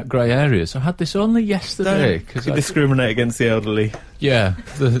concerned about grey areas. I had this only yesterday. Don't 'cause discriminate against the elderly. yeah,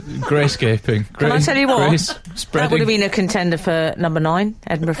 the greyscaping. Can I tell you what? That Spreading. would have been a contender for number 9,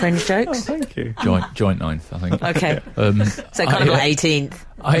 Edinburgh Fringe jokes. Thank you. Joint ninth, I think. Okay. So kind of like 18th.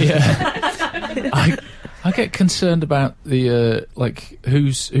 I get concerned about the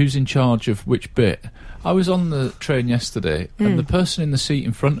who's in charge of which bit. I was on the train yesterday, and the person in the seat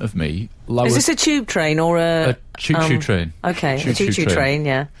in front of me lowered Is this a tube train or a choo-choo train. Okay, a Choo-choo choo-choo train,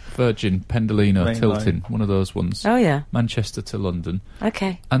 yeah. Virgin, Pendolino, Main Tilton, line. one of those ones. Oh, yeah. Manchester to London.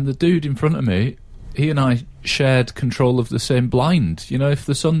 Okay. And the dude in front of me, he and I shared control of the same blind. You know, if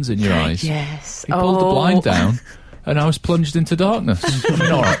the sun's in your eyes. Yes. He pulled the blind down, and I was plunged into darkness. I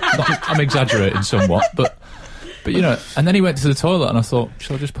mean, all right, I'm exaggerating somewhat, but you know. And then he went to the toilet, and I thought,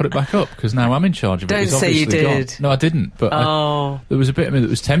 shall I just put it back up? Because now I'm in charge of it. Don't He's say you obviously gone. did. No, I didn't. But there was a bit of me that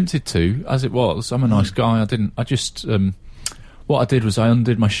was tempted to, as it was. I'm a nice guy. I didn't. I just. What I did was I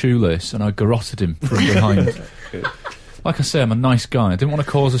undid my shoelace and I garroted him from behind. Like I say, I'm a nice guy. I didn't want to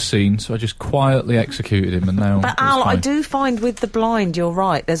cause a scene, so I just quietly executed him, and now. But it's Al, I fine. do find with the blind, you're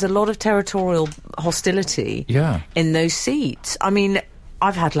right. There's a lot of territorial hostility Yeah. in those seats. I mean,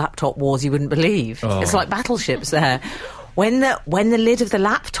 I've had laptop wars you wouldn't believe. Oh. It's like battleships there. When the lid of the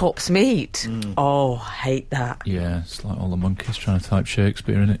laptops meet, I hate that. Yeah, it's like all the monkeys trying to type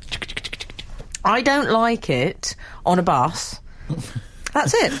Shakespeare in it. I don't like it on a bus.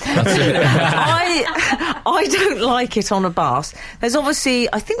 That's it. I don't like it on a bus. There's obviously,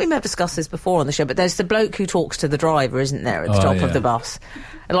 I think we may have discussed this before on the show, but there's the bloke who talks to the driver, isn't there, at the top of the bus?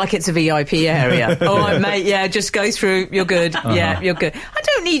 Like it's a VIP area. All right, mate, yeah, just go through, you're good. Yeah, you're good. I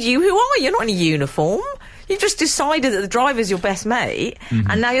don't need you. Who are you? You're not in a uniform. You've just decided that the driver's your best mate,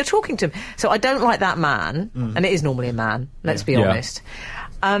 and now you're talking to him. So I don't like that man, and it is normally a man, let's be honest.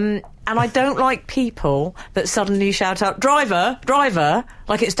 And I don't like people that suddenly shout out, driver, driver,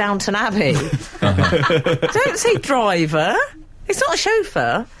 like it's Downton Abbey. Don't say driver. It's not a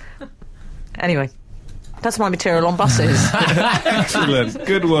chauffeur. Anyway, that's my material on buses. Excellent.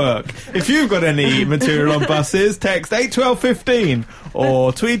 Good work. If you've got any material on buses, text 81215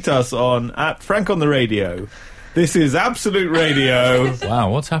 or tweet us on at Frank on the Radio. This is Absolute Radio.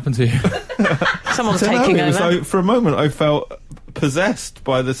 Wow, what's happened to you? Someone's taking It was over. like, for a moment, I felt possessed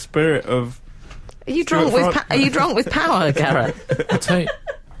by the spirit of. Are you drunk with Are you drunk with power, Gareth? I'll tell you.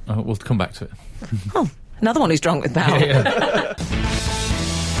 Oh, we'll come back to it. Oh, another one who's drunk with power.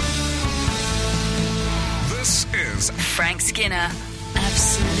 This is Frank Skinner,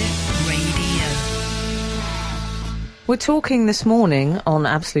 Absolute Radio. We're talking this morning on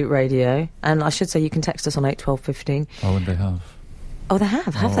Absolute Radio, and I should say you can text us on 81215. Oh, and they have. Oh, they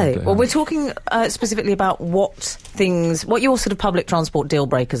have Oh, they? they Well, have. we're talking specifically about what your sort of public transport deal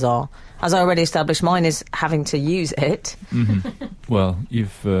breakers are. As I already established, mine is having to use it. Well,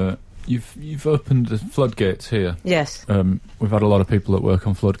 you've opened the floodgates here. Yes. We've had a lot of people that work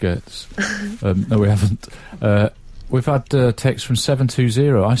on floodgates. No, we haven't. We've had texts from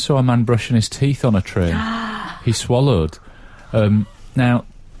 720. I saw a man brushing his teeth on a train. He swallowed. Now,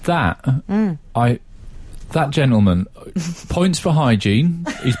 that gentleman, points for hygiene,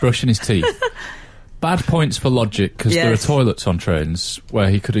 he's brushing his teeth. Bad points for logic, because there are Yes. toilets on trains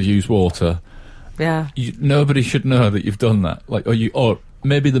where he could have used water. Yeah. Nobody should know that you've done that. Or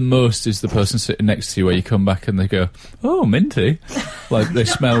maybe the most is the person sitting next to you where you come back and they go, oh, minty. Like they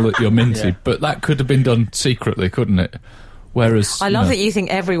smell that you're minty. Yeah. But that could have been done secretly, couldn't it? Whereas I love that you think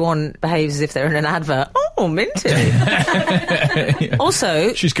everyone behaves as if they're in an advert. Oh, minty.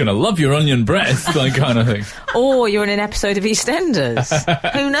 Also, she's going to love your onion breath, that kind of thing. or you're in an episode of EastEnders.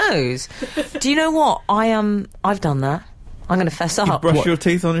 Who knows? Do you know what? I've done that. I'm going to fess up. Brush your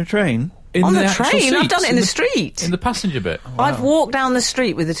teeth on your train? On the actual train? I've seats, done it in the street. In the passenger bit. I've walked down the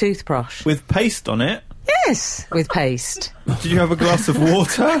street with a toothbrush. With paste on it? Yes, with paste. Did you have a glass of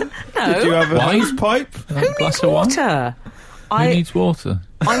water? No. Did you have a Wine? hose pipe? A glass of wine? Water. Who needs water?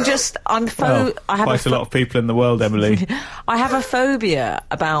 I Well, have quite a lot of people in the world, Emily. I have a phobia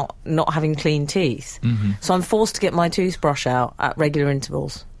about not having clean teeth. So I'm forced to get my toothbrush out at regular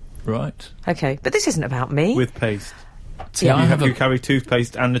intervals. Right. Okay, but this isn't about me. With paste. See, I have You carry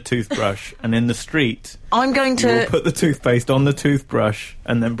toothpaste and a toothbrush, and in the street, I'm going you will to put the toothpaste on the toothbrush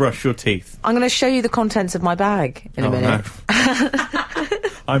and then brush your teeth. I'm going to show you the contents of my bag in a minute. No.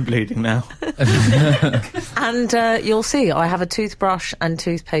 I'm bleeding now. And you'll see, I have a toothbrush and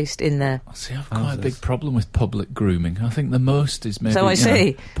toothpaste in there. See, I've quite a big problem with public grooming. I think the most is maybe... So I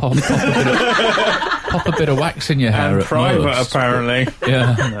see. Pop a bit of wax in your hair And at private, most. apparently.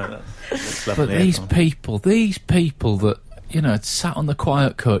 Yeah. No, that's lovely. But these people that, sat on the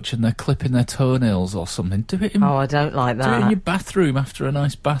quiet coach and they're clipping their toenails or something, do it in, Oh, I don't like do it in that. your bathroom after a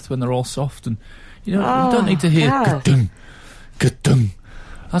nice bath when they're all soft and, you don't need to hear God. ga-dung, ga-dung.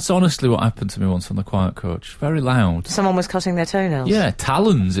 That's honestly what happened to me once on the quiet coach. Very loud. Someone was cutting their toenails. Yeah,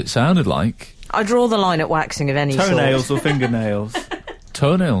 talons, it sounded like. I draw the line at waxing of any Toenails sort. or fingernails?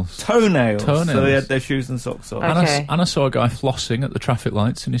 Toenails. Toenails. So Toenails. they had their shoes and socks on. Okay. And I saw a guy flossing at the traffic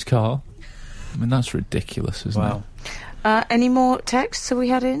lights in his car. I mean, that's ridiculous, isn't Wow. it? Any more texts that we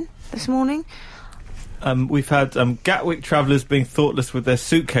had in this morning? We've had Gatwick travellers being thoughtless with their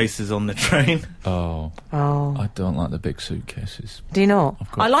suitcases on the train. Oh, Oh. I don't like the big suitcases. Do you not?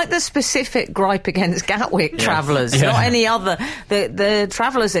 I've got- I like the specific gripe against Gatwick travellers, Yeah. not any other. The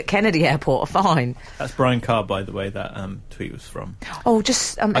travellers at Kennedy Airport are fine. That's Brian Carr, by the way, that tweet was from. Oh,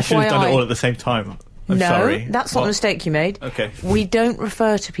 just FYI. I should have done it all at the same time. I'm no, sorry. that's not What? a mistake you made. Okay. We don't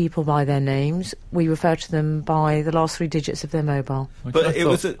refer to people by their names. We refer to them by the last 3 digits of their mobile. But I it thought-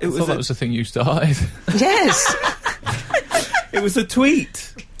 was I thought that was the thing you started. Yes. It was a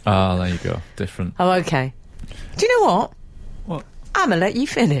tweet. Ah, there you go. Different. Oh, okay. Do you know what? What? I'm going to let you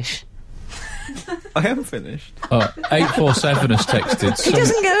finish. I am finished. 847 has texted. It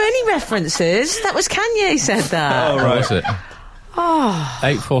doesn't go any references. That was Kanye said that. Oh, Oh, right. was it?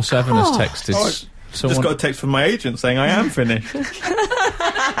 847 has texted. Oh, Someone, Just got a text from my agent saying I am finished.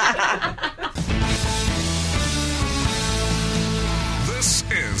 This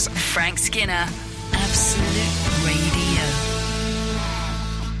is Frank Skinner, Absolute Radio.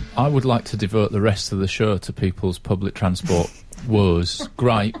 I would like to divert the rest of the show to people's public transport woes,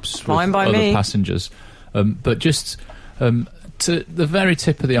 gripes Fine with by other me. passengers. But just to the very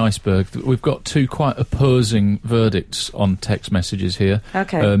tip of the iceberg, we've got 2 quite opposing verdicts on text messages here.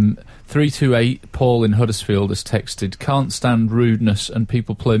 Okay. 328, Paul in Huddersfield has texted, can't stand rudeness and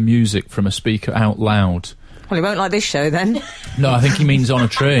people play music from a speaker out loud. Well, he won't like this show then. No, I think he means on a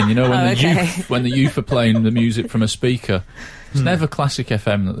train. You know, when Oh, okay. when the youth are playing the music from a speaker. It's never Classic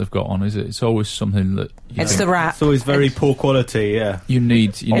FM that they've got on, is it? It's always something that you It's think the rap. It's always very poor quality, yeah. you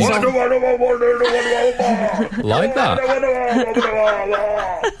need like that.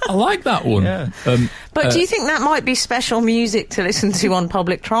 I like that one. Yeah. But do you think that might be special music to listen to on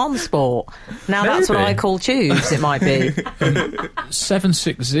public transport? Now that's what Maybe. I call tubes, it might be.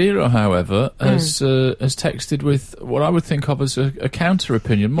 760, however, has texted with what I would think of as a counter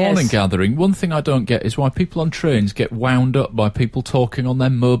opinion. Morning Yes. gathering. One thing I don't get is why people on trains get wound up by people talking on their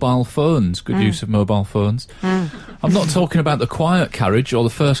mobile phones. Good use of mobile phones. I'm not talking about the quiet carriage or the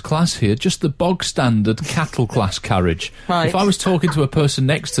first class here, just the bog standard cattle class carriage. Right. If I was talking to a person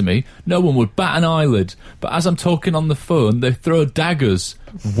next to me, no one would bat an eyelid. But as I'm talking on the phone, they throw daggers.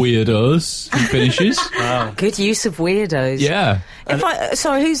 Weirdos, he finishes. Good use of weirdos. Yeah.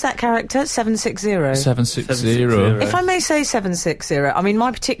 Sorry, who's that character? 760. 760. If I may say 760, I mean,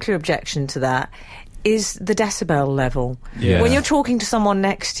 my particular objection to that is the decibel level. Yeah. When you're talking to someone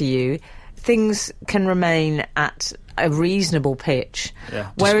next to you, things can remain at a reasonable pitch. Yeah.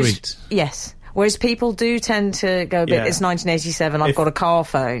 Discreet. Yes. Whereas people do tend to go a bit, Yeah. it's 1987, I've If- got a car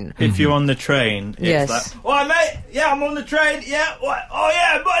phone. If you're on the train, it's Yes. like, "Oi, mate, yeah, I'm on the train, yeah, what? Oh,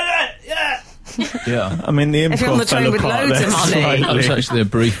 yeah, but, yeah." Yeah. I mean, the If you're on the improv fell train with apart loads there of money. That was slightly. actually a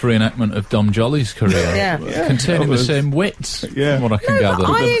brief reenactment of Dom Jolly's career. Yeah. Containing That the was- same wit, Yeah. from what I can gather.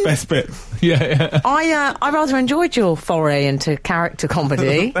 The best bit. Yeah. I rather enjoyed your foray into character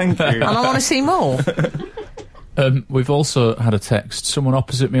comedy, Thank you. and I want to see more. We've also had a text. Someone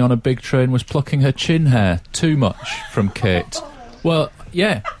opposite me on a big train was plucking her chin hair. Too much, from Kate. Well,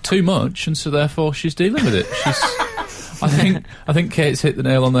 yeah, too much, and so therefore she's dealing with it. I think Kate's hit the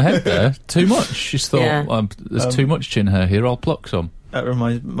nail on the head there. Too much. She's thought, Yeah. there's too much chin hair here, I'll pluck some. That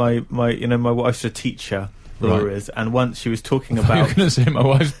reminds my wife's a teacher, Laura Right. is, and once she was talking I thought you were about going to say my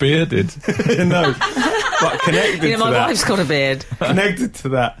wife's bearded. no, but connected You know, to my that, wife's got a beard. connected to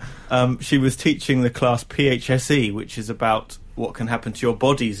that, she was teaching the class PHSE, which is about what can happen to your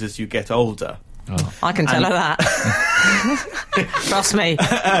bodies as you get older. Oh. I can tell her that. Trust me,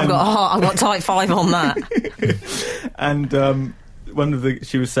 I've got type 5 on that. And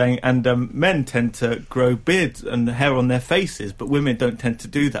she was saying, and men tend to grow beards and hair on their faces, but women don't tend to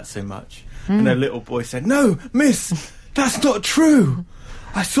do that so much. And a little boy said, "No, miss, that's not true.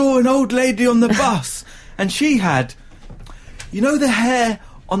 I saw an old lady on the bus, and she had, the hair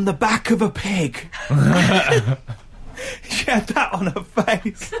on the back of a pig." She had that on her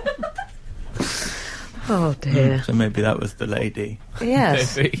face. Oh dear. So maybe that was the lady.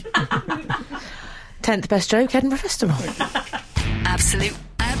 Yes. Maybe. 10th best joke, Edinburgh Festival. Absolute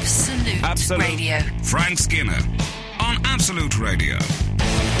Radio. Frank Skinner on Absolute Radio.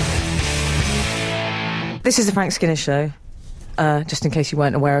 This is the Frank Skinner Show. Just in case you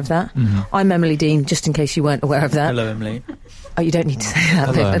weren't aware of that. I'm Emily Dean, just in case you weren't aware of that. Hello, Emily. Oh, you don't need to say that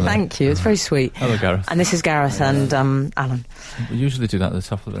Hello, bit, but Emily. thank you. It's very sweet. Hello, Gareth. And this is Gareth and Alan. We usually do that at the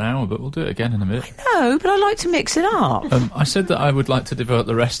top of an hour, but we'll do it again in a minute. No, but I like to mix it up. I said that I would like to devote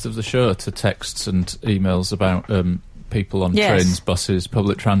the rest of the show to texts and emails about people on Yes. trains, buses,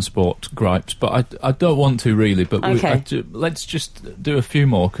 public transport gripes, but I don't want to really, but Okay. let's just do a few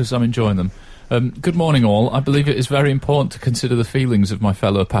more because I'm enjoying them. Good morning all. I believe it is very important to consider the feelings of my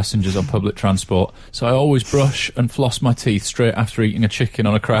fellow passengers on public transport, so I always brush and floss my teeth straight after eating a chicken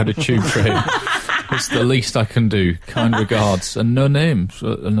on a crowded tube train. It's the least I can do. Kind regards. And no name. So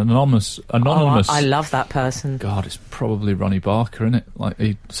an anonymous. Oh, I love that person. God, it's probably Ronnie Barker, isn't it? Like,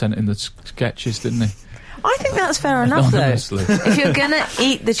 he sent in the sketches, didn't he? I think that's fair enough, though. Anonymously. If you're going to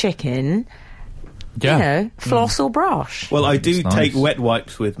eat the chicken, Yeah. you know, floss or brush. Well, I do It's nice. take wet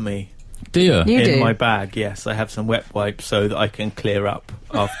wipes with me Dear. You in do? my bag. Yes, I have some wet wipes so that I can clear up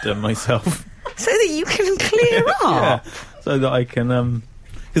after myself. So that you can clear up. Yeah, so that I can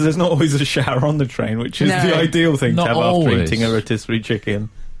because there's not always a shower on the train, which is No. the ideal thing Not to have after always. eating a rotisserie chicken.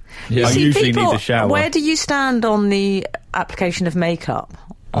 Yeah. I See, usually people, need a shower. Where do you stand on the application of makeup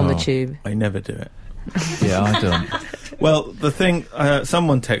on the Oh. tube? I never do it. Yeah, I don't. Well, the thing,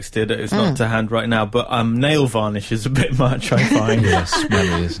 someone texted, it's not to hand right now, but nail varnish is a bit much, I find. Yeah,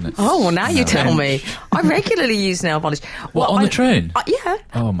 smelly, isn't it? Oh, well, now you tell Bench. me. I regularly use nail varnish. What, on the train? Yeah.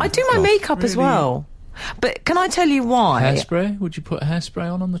 Oh, my I do my God. makeup as Really? well. But can I tell you why? Hairspray? Would you put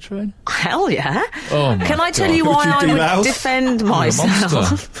hairspray on the train? Hell yeah. Oh, my Can I tell God. you Would why you I do would that? defend You're a myself?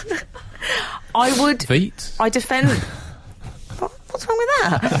 monster. I would... Feet? I defend... What's wrong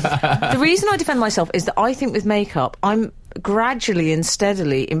with that? The reason I defend myself is that I think with makeup, I'm gradually and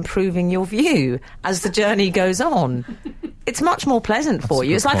steadily improving your view as the journey goes on. It's much more pleasant for a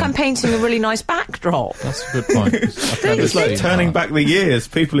you. good It's like point. I'm painting a really nice backdrop. That's a good point. I've never It's like seen turning that. back the years.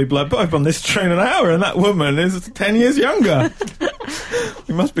 People who'd be like, but I've on this train an hour and that woman is 10 years younger.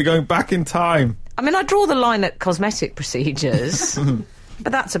 We must be going back in time. I mean, I draw the line at cosmetic procedures,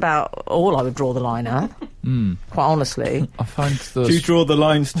 but that's about all I would draw the line at, quite honestly. I find Do you those... draw the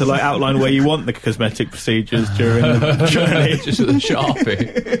lines to like outline where you want the cosmetic procedures during the journey? Just with a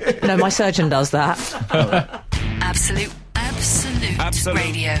Sharpie. No, my surgeon does that. Absolute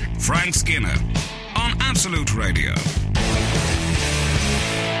Radio. Frank Skinner on Absolute Radio.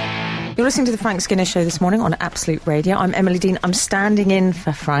 You're listening to the Frank Skinner Show this morning on Absolute Radio. I'm Emily Dean. I'm standing in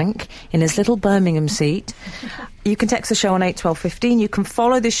for Frank in his little Birmingham seat. You can text the show on 81215. You can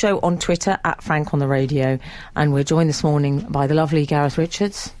follow the show on Twitter at Frank on the Radio. And we're joined this morning by the lovely Gareth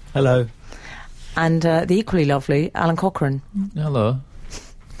Richards Hello. and the equally lovely Alan Cochrane. Hello.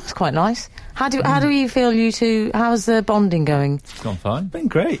 That's quite nice. How do you feel, you two? How's the bonding going? It's gone fine. Been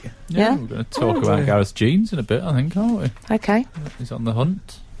great. Yeah? We're going to talk about Gareth's jeans in a bit, I think, aren't we? Okay. He's on the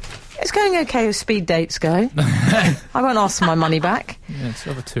hunt. It's going okay as speed dates go. I won't ask for my money back. Yeah, it's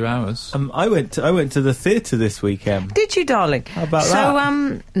over 2 hours. I went to the theatre this weekend. Did you, darling? How about so,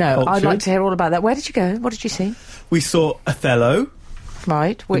 that? no, I'd Cultured. like to hear all about that. Where did you go? What did you see? We saw Othello,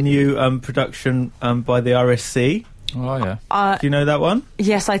 Right. the new production by the RSC. Oh, yeah. Do you know that one?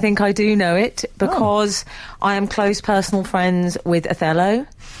 Yes, I think I do know it because I am close personal friends with Othello.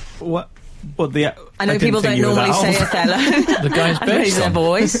 What the? I know didn't people think don't you were normally that say old. Othello. The guy's I know based their on.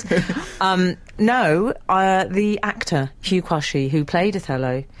 voice. No, the actor Hugh Quashie who played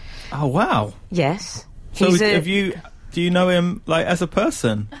Othello. Oh wow! Yes, So he's do you know him like as a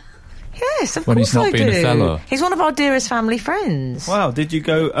person? Yes, of When course he's not I being do. Othello. He's one of our dearest family friends. Wow! Did you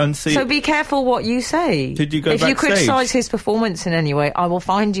go and see? So be careful what you say. Did you go If you backstage? criticise his performance in any way, I will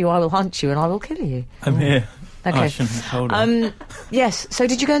find you, I will hunt you, and I will kill you. I'm here. Okay. I shouldn't have told her. Yes. So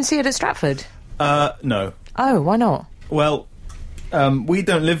did you go and see it at Stratford? No. Oh, why not? Well, we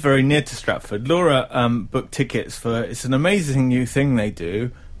don't live very near to Stratford. Laura booked tickets for. It's an amazing new thing they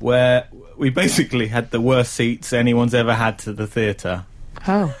do where we basically had the worst seats anyone's ever had to the theatre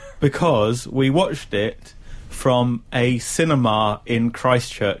Oh. because we watched it from a cinema in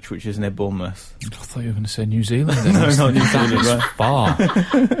Christchurch, which is near Bournemouth. I thought you were going to say New Zealand. Then. No, not New Zealand, That right.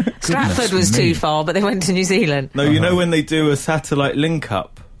 was far. Stratford was me. too far, but they went to New Zealand. No, you know when they do a satellite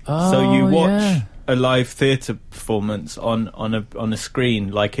link-up? So you Oh, watch yeah. a live theatre performance on a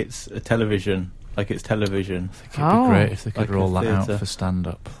screen like it's a television. like it's television. I think it'd be great if they could Like roll a that out theatre. for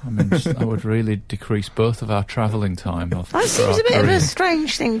stand-up. I mean, that would really decrease both of our travelling time. That seems a bit of a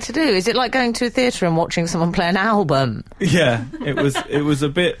strange thing to do. Is it like going to a theatre and watching someone play an album? Yeah, it was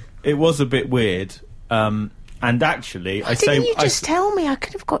a bit weird. And actually, Didn't you just tell me? I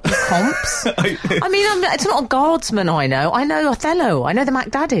could have got your comps. I mean, it's not a Guardsman I know. I know Othello. I know the Mac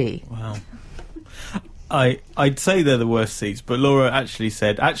Daddy. Wow. I'd say they're the worst seats, but Laura actually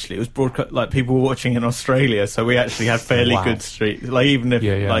said it was broadcast, like people were watching in Australia, so we actually had fairly good streets. Like even if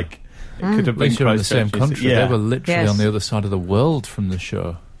like it could have At least been you're in the same country. Yeah. They were literally on the other side of the world from the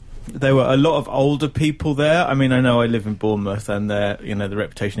show. There were a lot of older people there. I mean, I know I live in Bournemouth, and the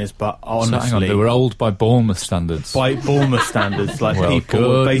reputation is, but honestly, So hang on, they were old by Bournemouth standards. by Bournemouth standards, like Well, people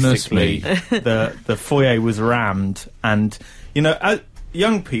were goodness basically me. the foyer was rammed, and as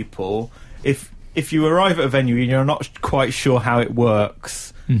young people, if you arrive at a venue and you're not quite sure how it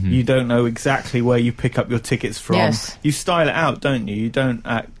works, you don't know exactly where you pick up your tickets from. Yes. You style it out, don't you? You don't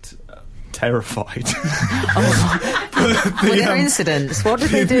act terrified. Were there incidents? What did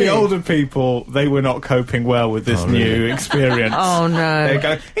they do? The older people, they were not coping well with this new experience. Oh, no. They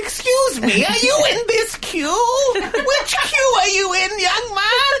go, "Excuse me, are you in this queue? Which queue are you in, young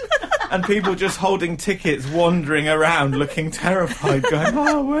man?" And people just holding tickets, wandering around, looking terrified, going,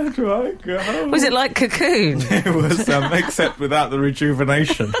 "Oh, where do I go?" Was it like Cocoon? It was, except without the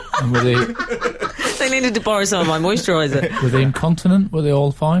rejuvenation. And were They needed to borrow some of my moisturiser. they incontinent? Were they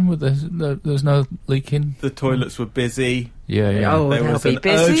all fine? There was no leaking? The toilets were busy. Yeah. Oh, There they'll was be an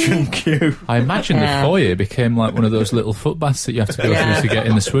busy. urgent queue. I imagine Yeah. the foyer became like one of those little foot baths that you have to go through to get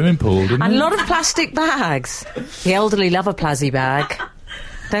in the swimming pool, didn't And it? a lot of plastic bags. The elderly love a Plazzy bag.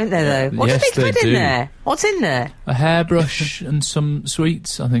 Don't they, though? What Yes, did they put they in do. there? What's in there? A hairbrush and some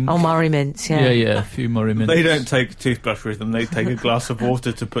sweets, I think. Oh, Murray mints, yeah. Yeah, a few Murray mints. They don't take a toothbrush with them. They take a glass of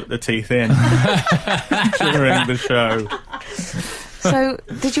water to put the teeth in during the show. So,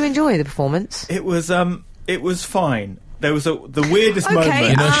 did you enjoy the performance? It was fine. There was the weirdest Okay, moment.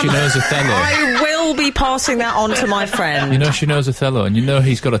 You know she knows Othello. I will be passing that on to my friend. You know she knows Othello, and you know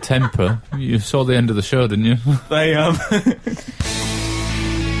he's got a temper. You saw the end of the show, didn't you? They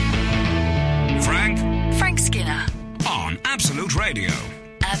Frank Skinner. On Absolute Radio.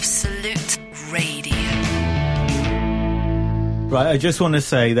 Absolute Radio. Right, I just want to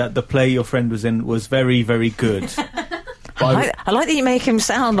say that the play your friend was in was very, very good. I like that you make him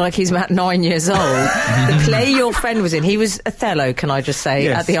sound like he's about 9 years old. The play your friend was in, he was Othello, can I just say,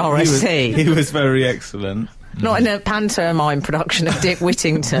 Yes, at the RSC. He was very excellent. Not in a pantomime production of Dick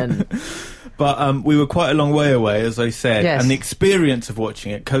Whittington. But we were quite a long way away, as I said, Yes. and the experience of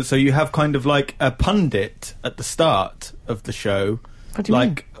watching it. So you have kind of like a pundit at the start of the show. What do you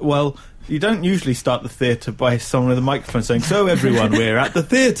mean? Well, you don't usually start the theatre by someone with a microphone saying, "So everyone, we're at the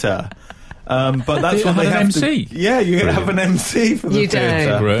theatre." But that's You what they have an have MC? to. Yeah, you have an MC for the You don't.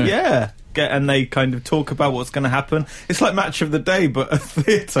 theatre. Great. Yeah, and they kind of talk about what's going to happen. It's like Match of the Day, but a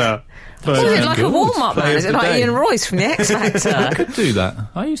theatre. Was it like a warm-up Play man? of Is it the like day. Ian Royce from the X I Factor? could do that.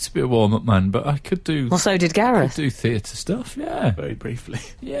 I used to be a warm-up man, but I could do... Well, so did Gareth. do theatre stuff, yeah. Very briefly.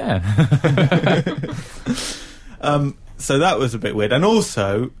 Yeah. So that was a bit weird. And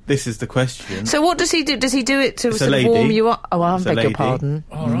also, this is the question. So what does he do? Does he do it to It's a sort of lady. warm you up? Oh, I It's a beg your lady. pardon.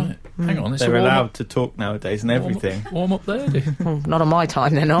 All right. Hang on. It's They're a allowed to talk nowadays and everything. Warm-up lady. Oh, not on my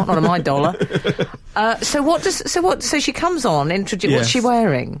time, they're not. Not on my dollar. So she comes on. What's Yes. she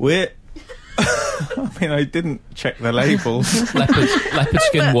wearing? We're... I mean, I didn't check the labels. leopard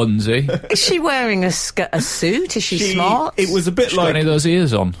skin onesie. Is she wearing a suit? Is she smart? It was a bit She's got like... any of those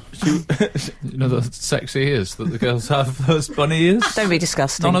ears on? You know those sexy ears that the girls have? Those bunny ears? Don't be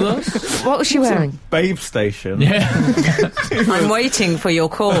disgusting. None of those? What was she wearing? Babe Station. Yeah. I'm waiting for your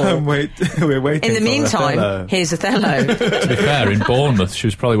call. We're waiting In the for meantime, Othello. here's Othello. To be fair, in Bournemouth, she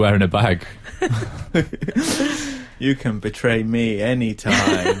was probably wearing a bag. You can betray me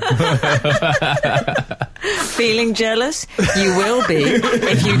anytime. Feeling jealous? You will be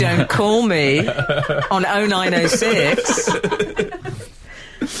if you don't call me on 0906.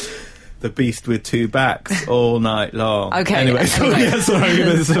 The beast with two backs all night long. Okay, Anyway, sorry,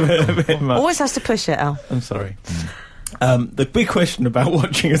 this is a bit much. Always has to push it, Al. I'm sorry. The big question about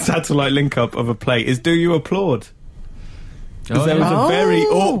watching a satellite link-up of a play is, do you applaud? Because there was a very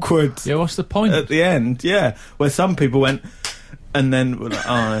awkward Yeah, what's the point? at the end, where some people went, and then were like,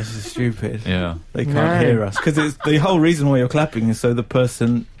 "Oh, this is stupid. Yeah. They can't No. hear us." Because it's the whole reason why you're clapping is so the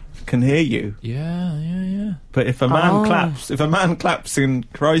person can hear you. Yeah. But if a man claps in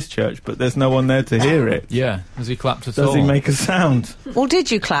Christchurch, but there's no one there to hear it, Yeah. Has he clapped at all? does he make a sound? Well, did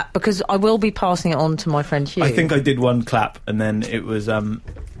you clap? Because I will be passing it on to my friend Hugh. I think I did one clap, and then it was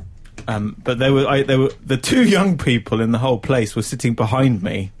But they were the two young people in the whole place were sitting behind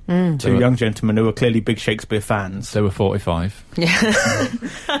me. Two young gentlemen who were clearly big Shakespeare fans. They were 45. Yeah.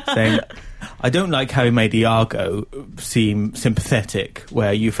 Saying, I don't like how he made Iago seem sympathetic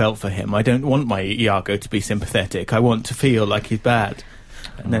where you felt for him. I don't want my Iago to be sympathetic. I want to feel like he's bad.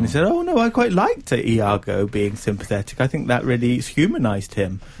 And then he said, oh no, I quite liked Iago being sympathetic. I think that really humanised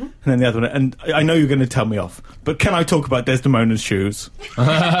him. And then the other one, and I know you're going to tell me off, but can I talk about Desdemona's shoes?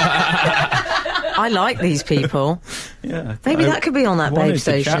 I like these people. Yeah, Maybe that could be on that Babe to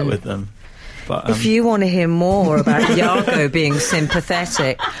Station. chat with them. But, if you want to hear more about Iago being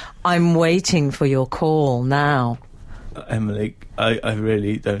sympathetic, I'm waiting for your call now. Emily, I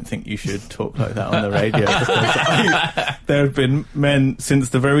really don't think you should talk like that on the radio. There have been men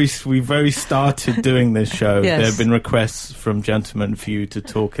since we very started doing this show. Yes. There have been requests from gentlemen for you to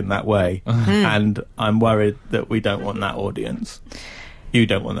talk in that way, and I'm worried that we don't want that audience. You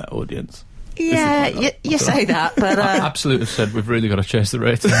don't want that audience. Yeah, you say that, but Absolute have said we've really got to chase the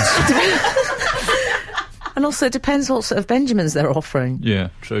ratings. and also it depends what sort of Benjamins they're offering. Yeah,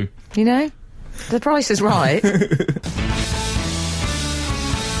 true. You know, the price is right.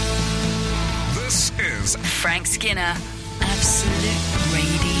 This is Frank Skinner, Absolute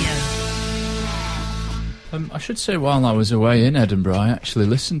Radio. I should say, while I was away in Edinburgh, I actually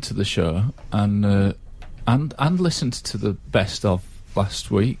listened to the show and listened to the best of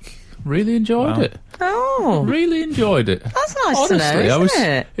last week. Really enjoyed it. Oh, Really enjoyed it. that's nice Honestly, to know, isn't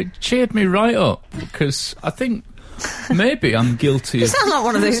it? It cheered me right up because I think maybe I'm guilty You of. sound like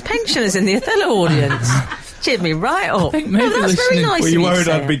one of those pensioners in the Othello audience. Cheered me right up. I think maybe that's very listening- nice Were of you you to worried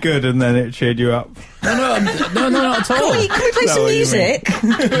say I'd be it. good and then it cheered you up? No, not at all. Can we play No, some what do you music?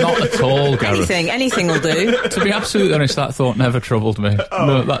 Not at all, Gareth. Anything will do. To be absolutely honest, that thought never troubled me.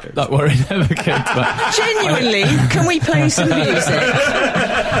 No, that worry never came to me. Genuinely, can we play some music?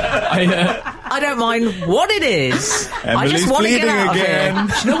 I don't mind what it is. I Emily's just want to get bleeding out again. of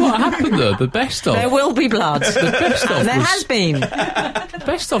here. Do you know what happened though? The best of There will be blood. the best of There was, has been. the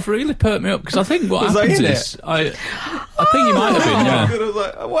best of really perked me up because I think what Was I happens in is I think you might have been. Yeah. I was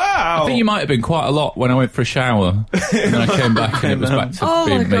like, wow. I think you might have been quite a lot when I went for a shower and then I came back and it was back to Oh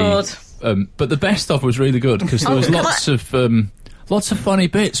being my God. me. But the best of was really good because there was lots of funny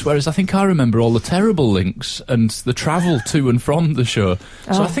bits, whereas I think I remember all the terrible links and the travel to and from the show.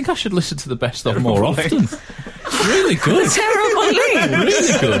 So I think I should listen to the best of more often. Really good. Terrible link.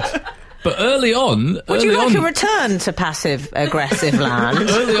 Really good. But early on... Would you like a return to passive-aggressive land?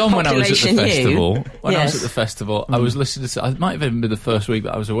 Early on when I was at the Population U? festival, I was listening to... It might have even been the first week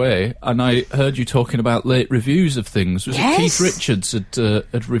that I was away, and I heard you talking about late reviews of things. Was it Keith Richards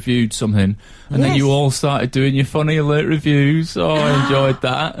had reviewed something, and then you all started doing your funny late reviews. Oh, I enjoyed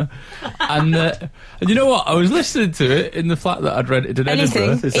that. And you know what? I was listening to it in the flat that I'd rented in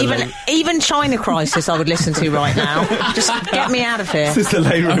Anything. Edinburgh. Even China Crisis I would listen to right now. Just get me out of here. This is a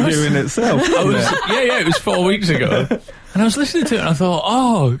late review in itself. It was 4 weeks ago. And I was listening to it and I thought,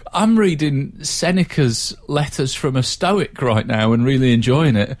 oh, I'm reading Seneca's Letters from a Stoic right now and really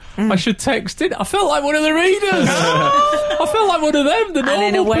enjoying it. I should text it. I felt like one of the readers. I felt like one of them, the normal people.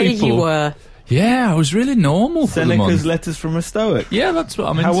 And in a way you were. Yeah, I was really normal for the Seneca's month. Letters from a Stoic. Yeah, that's what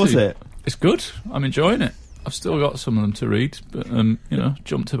I'm into. How was it? It's good. I'm enjoying it. I've still got some of them to read, but,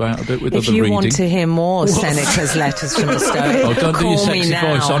 jumped about a bit with If other you reading. want to hear more Seneca's Letters from a Stoic, Oh, don't do your call me sexy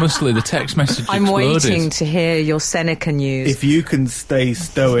now. voice. Honestly, the text message I'm exploded. waiting to hear your Seneca news. If you can stay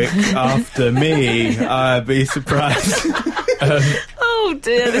stoic after me, I'd be surprised. Oh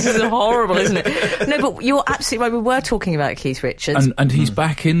dear, this is horrible, isn't it? No, but you're absolutely right. We were talking about Keith Richards. And he's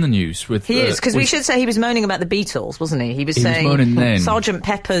back in the news with... He is, because we with- should say he was moaning about the Beatles, wasn't he? He was He was saying moaning then. Sgt.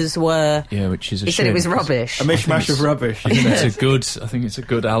 Pepper's were... Yeah, which is a He said it shame, was 'cause rubbish. A mishmash of rubbish. I think it's a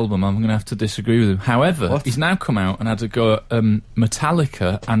good album. I'm going to have to disagree with him. However, he's now come out and had a go at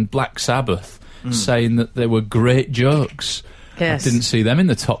Metallica and Black Sabbath, saying that they were great jokes. Yes. I didn't see them in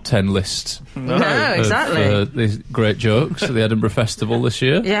the top 10 list No, exactly. of these great jokes at the Edinburgh Festival this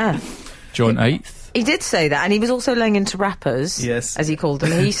year. Yeah. Joint 8th. He did say that, and he was also laying into rappers, Yes. as he called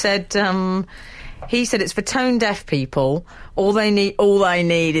them. He said it's for tone-deaf people. All they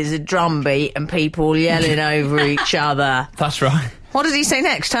need is a drum beat and people yelling over each other. That's right. What does he say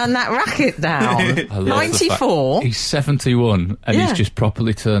next? Turn that racket down. I love the fact 94. He's 71 and Yeah. he's just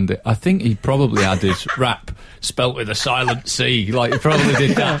properly turned it. I think he probably added rap spelt with a silent C. Like, he probably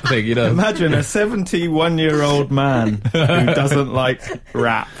did that thing, you know. Imagine a 71-year-old man who doesn't like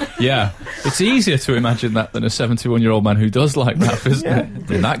rap. Yeah. It's easier to imagine that than a 71-year-old man who does like rap, isn't it?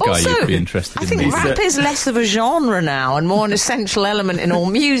 And that guy Also, you'd be interested I in. think meeting. rap is less of a genre now and more an essential element in all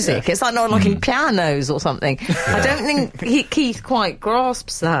music. It's like not like in pianos or something. I don't think Keith quite quite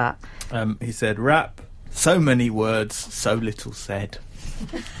grasps that. He said, rap, so many words, so little said.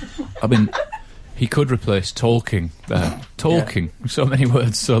 I mean, he could replace talking there. Talking, so many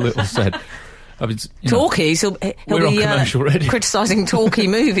words, so little said. I mean, Talkies, he'll we're on be commercial radio. criticising talkie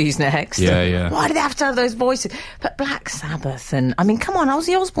movies next. Yeah. Why do they have to have those voices? But Black Sabbath and... I mean, come on,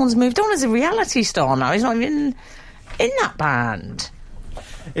 Ozzy Osbourne's moved on as a reality star now. He's not even in that band.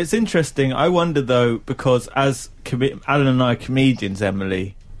 It's interesting. I wonder, though, because as Alan and I are comedians,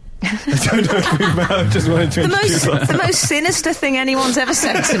 Emily... I don't know if we've just wanted to introduce The most sinister thing anyone's ever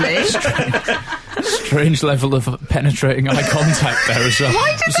said to me. Strange level of penetrating eye contact there as well.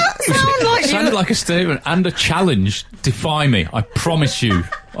 Why did that sound like It sounded like a statement and a challenge. Defy me. I promise you.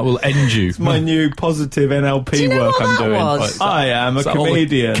 I will end you. It's my new positive NLP Do you know work what I'm that doing. was? I am a Is that all the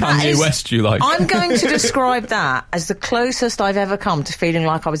comedian. Kanye West you like? I'm going to describe that as the closest I've ever come to feeling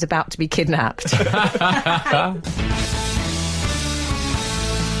like I was about to be kidnapped.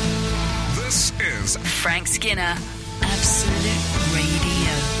 This is Frank Skinner, Absolute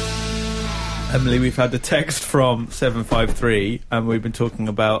Radio. Emily, we've had a text from 753 and we've been talking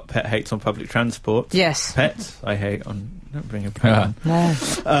about pet hates on public transport. Yes. Pets I hate on... Don't bring a pet on.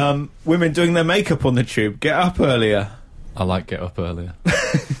 No. Women doing their makeup on the tube. Get up earlier. I like get up earlier.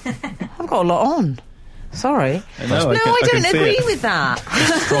 I've got a lot on. Sorry. I know, I can don't see agree it. with that.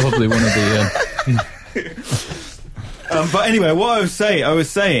 It's probably one of the... But anyway, what I was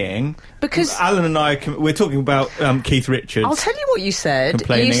saying... Because Alan and I, we're talking about Keith Richards. I'll tell you what you said.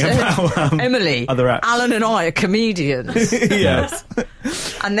 Complaining You said, about, Emily, other apps. Alan and I are comedians. Yes.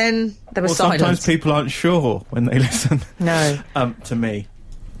 And then there was Well, sometimes silence. people aren't sure when they listen. No. To me.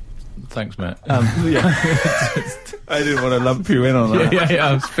 Thanks, mate. Yeah. I didn't want to lump you in on that. Yeah,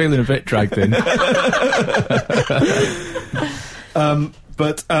 I was feeling a bit dragged in.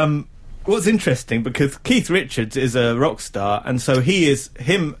 But what's interesting, because Keith Richards is a rock star, and so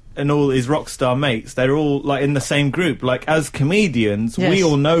him and all his rock star mates, they're all like in the same group. Like, as comedians, Yes. we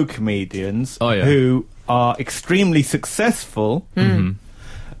all know comedians yeah. who are extremely successful, and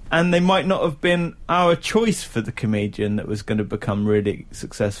they might not have been our choice for the comedian that was going to become really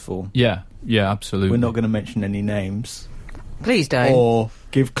successful. Yeah, absolutely. We're not going to mention any names Please don't. or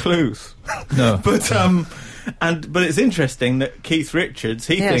give clues. No. But it's interesting that Keith Richards,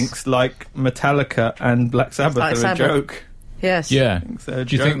 he Yes. thinks like Metallica and Black Sabbath Black are Sabbath. a joke. Yes. Yeah. they're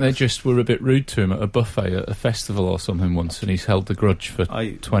Do you think they jokes. just were a bit rude to him at a buffet at a festival or something once, and he's held the grudge for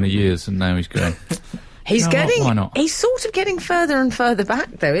 20 years, and now he's going... He's You know what, getting... why not? He's sort of getting further and further back,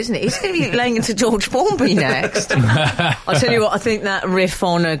 though, isn't he? He's going to be laying into George Formby next. I'll tell you what, I think that riff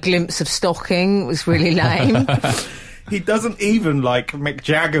on A Glimpse of Stocking was really lame. He doesn't even like Mick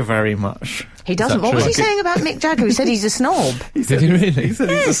Jagger very much. He doesn't. that What was true? he saying about Mick Jagger? He said he's a snob. He Did he really? He said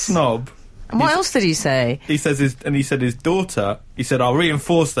he's a Yes. snob. And what else did he say? He says his daughter, he said, I'll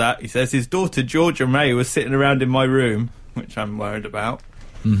reinforce that. He says his daughter Georgia May was sitting around in my room, which I'm worried about.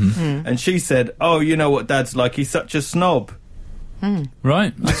 Mm-hmm. And she said, oh, you know what Dad's like, he's such a snob.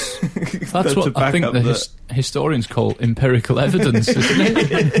 Right. That's To what I back think up the historians call empirical evidence, isn't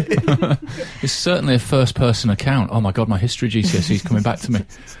it? It's certainly a first-person account. Oh, my God, my history GCSE's coming back to me.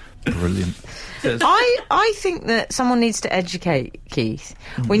 Brilliant. I think that someone needs to educate Keith.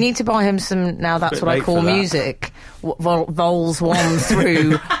 We need to buy him some, now that's bit what I late call for that. music, vols 1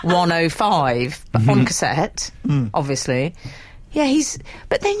 through 105, on cassette, obviously. Yeah,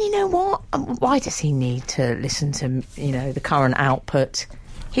 but then you know what? Why does he need to listen to, the current output?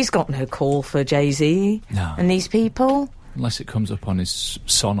 He's got no call for Jay-Z and these people. Unless it comes up on his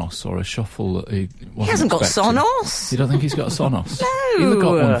Sonos or a shuffle that he wasn't He hasn't got expecting. Sonos. You don't think he's got a Sonos? No. He'll have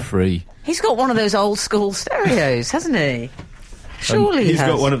got one free. He's got one of those old school stereos, hasn't he? Surely He's he has.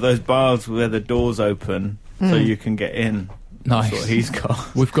 got one of those bars where the doors open so you can get in. Nice. That's what he's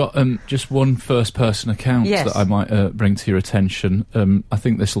got. We've got just one first-person account Yes. that I might bring to your attention. I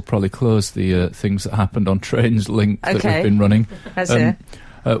think this will probably close the things that happened on trains link that Okay. we've been running. That's it.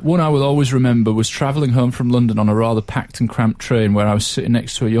 One I will always remember was travelling home from London on a rather packed and cramped train where I was sitting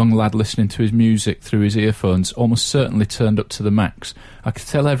next to a young lad listening to his music through his earphones, almost certainly turned up to the max. I could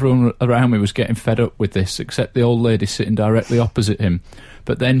tell everyone around me was getting fed up with this, except the old lady sitting directly opposite him.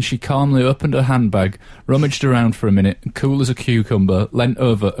 But then she calmly opened her handbag, rummaged around for a minute, and cool as a cucumber, leant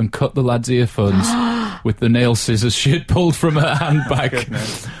over and cut the lad's earphones with the nail scissors she had pulled from her handbag.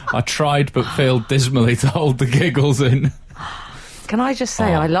 I tried but failed dismally to hold the giggles in. Can I just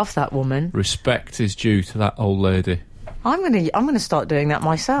say, I love that woman. Respect is due to that old lady. I'm gonna start doing that Oh,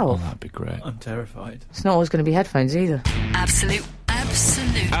 myself. that'd be great. I'm terrified. It's not always going to be headphones either. Absolute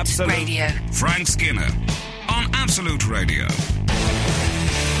Radio. Frank Skinner on Absolute Radio.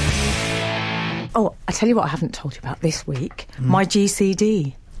 Oh, I tell you what I haven't told you about this week. My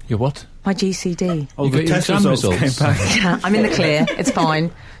GCD. Your what? My GCD. Oh, You the got your test exam results came results? back. Yeah, I'm in the clear. It's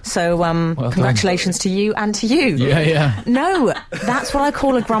fine. So, congratulations to you and to you. Yeah. No, that's what I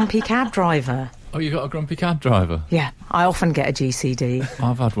call a grumpy cab driver. Oh, you got a grumpy cab driver? Yeah, I often get a GCD.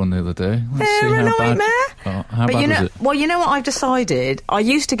 I've had one the other day. Let's They're see a how bad. nightmare. Oh, how But bad you know, was it? well, you know what I've decided? I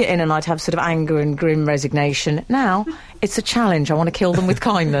used to get in and I'd have sort of anger and grim resignation. Now, it's a challenge. I want to kill them with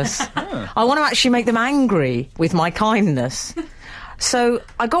kindness. I want to actually make them angry with my kindness. So,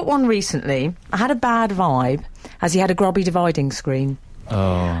 I got one recently. I had a bad vibe, as he had a grubby dividing screen.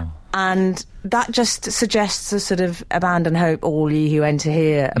 Oh. And that just suggests a sort of abandon hope, all ye who enter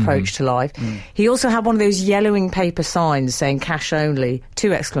here approach to life. He also had one of those yellowing paper signs saying cash only,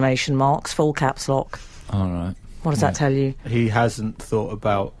 2 exclamation marks, full caps lock. All right. What does that tell you? He hasn't thought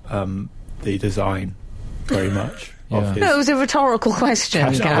about the design very much of Yeah. his... No, it was a rhetorical question,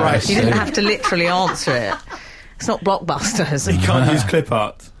 Cash Gareth. price. You didn't have to literally answer it. It's not Blockbusters. He can't use clip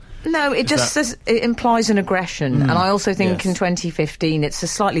art. No, it just says it implies an aggression, and I also think Yes. in 2015 it's a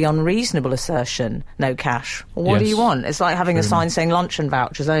slightly unreasonable assertion. No cash. Well, what do Yes. you want? It's like having a True sign enough. saying luncheon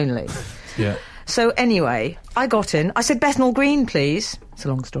vouchers only. Yeah. So anyway, I got in. I said Bethnal Green, please. It's a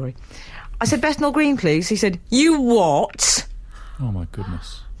long story. I said Bethnal Green, please. He said, you what? Oh my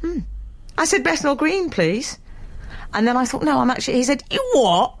goodness. I said Bethnal Green, please. And then I thought, no, I'm actually... He said, you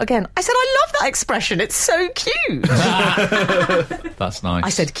what? Again. I said, I love that expression. It's so cute. That's nice. I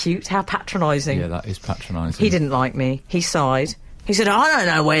said, cute? How patronising. Yeah, that is patronising. He didn't like me. He sighed. He said, I don't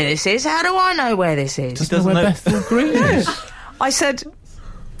know where this is. How do I know where this is? Doesn't know where know- Bethnal Green is. I said,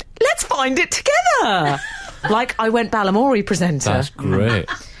 let's find it together. Like I went Balamory presenter. That's great.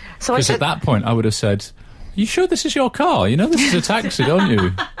 So I Because said, at that point, I would have said, you sure this is your car? You know this is a taxi, don't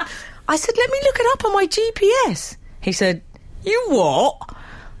you? I said, let me look it up on my GPS. He said, you what?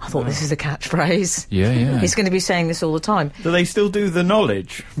 I thought this is a catchphrase. Yeah. He's going to be saying this all the time. Do they still do the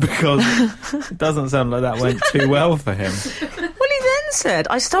knowledge? Because it doesn't sound like that went too well for him. Well, he then said,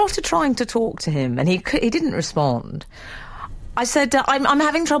 I started trying to talk to him, and he didn't respond. I said, I'm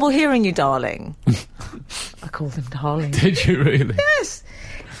having trouble hearing you, darling. I called him darling. Did you really? Yes.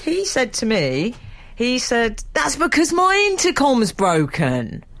 He said to me, that's because my intercom's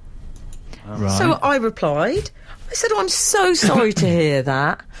broken. Right. So I replied, I said, I'm so sorry to hear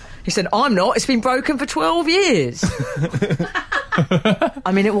that. He said, I'm not. It's been broken for 12 years.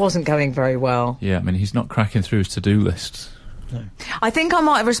 I mean, it wasn't going very well. Yeah, I mean, he's not cracking through his to-do list. I think I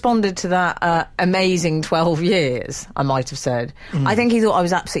might have responded to that amazing 12 years, I might have said. I think he thought I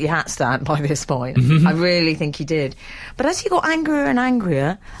was absolutely hat-stand by this point. I really think he did. But as he got angrier and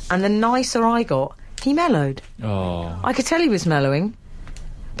angrier, and the nicer I got, he mellowed. Oh. I could tell he was mellowing.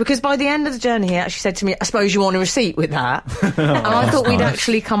 Because by the end of the journey, he actually said to me, I suppose you want a receipt with that. And I thought we'd nice.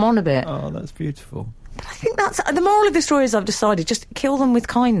 actually come on a bit. Oh, that's beautiful. But I think that's... The moral of the story is I've decided, just kill them with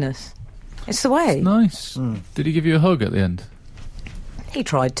kindness. It's the way. Nice. Did he give you a hug at the end? He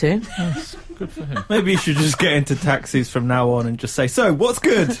tried to. Good for him. Maybe you should just get into taxis from now on and just say, so, what's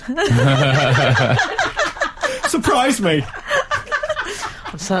good? Surprise me.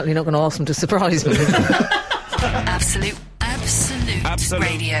 I'm certainly not going to ask them to surprise me. Absolute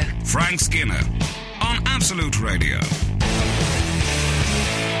Radio. Frank Skinner on Absolute Radio.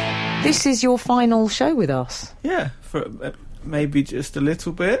 This is your final show with us. Yeah, for maybe just a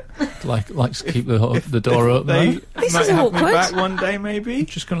little bit. Like to keep the door open. They This might is have me awkward. back one day, maybe.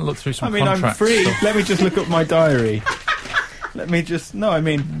 Just going to look through some I mean, I'm contract free. stuff. Let me just look at my diary. Let me just... No, I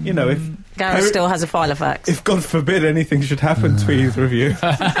mean, you know, if... Gareth still has a file of facts. If, God forbid, anything should happen to either of you.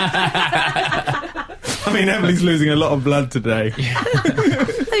 I mean, Emily's losing a lot of blood today.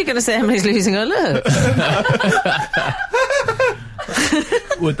 Are you going to say Emily's losing her look?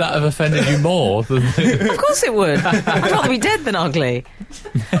 Would that have offended you more than... Of course it would. I'd rather be dead than ugly.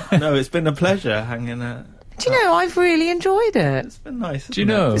 No, it's been a pleasure hanging out. Do you know, I've really enjoyed it. It's been nice. Do you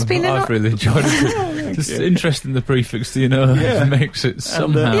know? It's been a I've ni- really enjoyed it. Just interesting, the prefix, you know, Yeah. makes it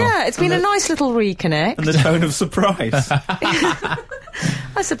somehow... Yeah, it's been a nice little reconnect. And the tone of surprise.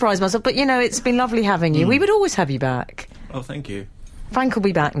 I surprised myself, but you know, it's been lovely having you. We would always have you back. Oh, thank you. Frank will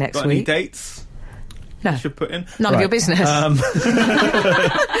be back next Got any week. dates No, you should put in? none of your business.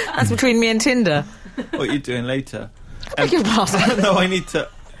 That's between me and Tinder. What are you doing later? Beg your pardon. No, I need to,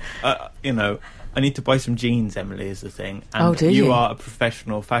 I need to buy some jeans, Emily, is the thing. And Oh, do you? are a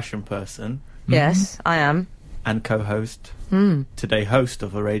professional fashion person Yes, I am. and co-host, today host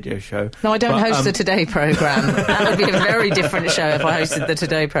of a radio show. No, I don't But, host the Today programme. That would be a very different show if I hosted the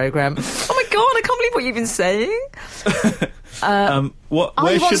Today programme. Oh my God, I can't believe what you've been saying. Where you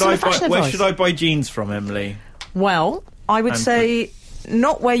want should some I fashion buy? Where advice? should I buy jeans from, Emily? Well, I would And say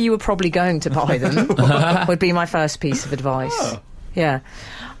not where you were probably going to buy them, would be my first piece of advice. Oh. Yeah.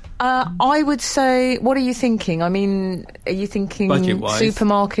 I would say, what are you thinking? I mean, are you thinking budget-wise?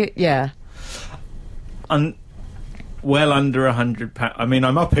 Supermarket? Yeah. Well under £100. I mean,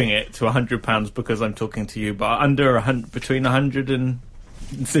 I'm upping it to £100 because I'm talking to you, but between 100 and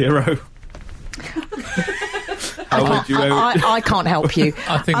 0. I can't help you.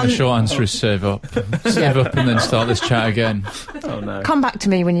 I think the short answer is save up. Save up and then start this chat again. Oh no! Come back to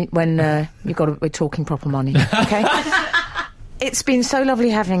me when we're talking proper money. Okay. It's been so lovely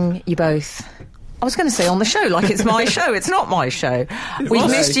having you both. I was going to say on the show, like it's my show. It's not my show. We've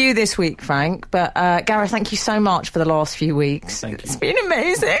missed you this week, Frank. But Gareth, thank you so much for the last few weeks. Thank you. It's been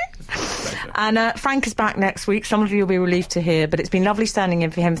amazing. And Frank is back next week. Some of you will be relieved to hear, but it's been lovely standing in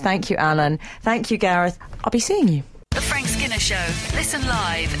for him. Thank you, Alan. Thank you, Gareth. I'll be seeing you. The Frank Skinner Show. Listen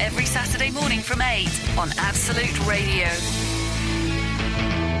live every Saturday morning from 8 on Absolute Radio.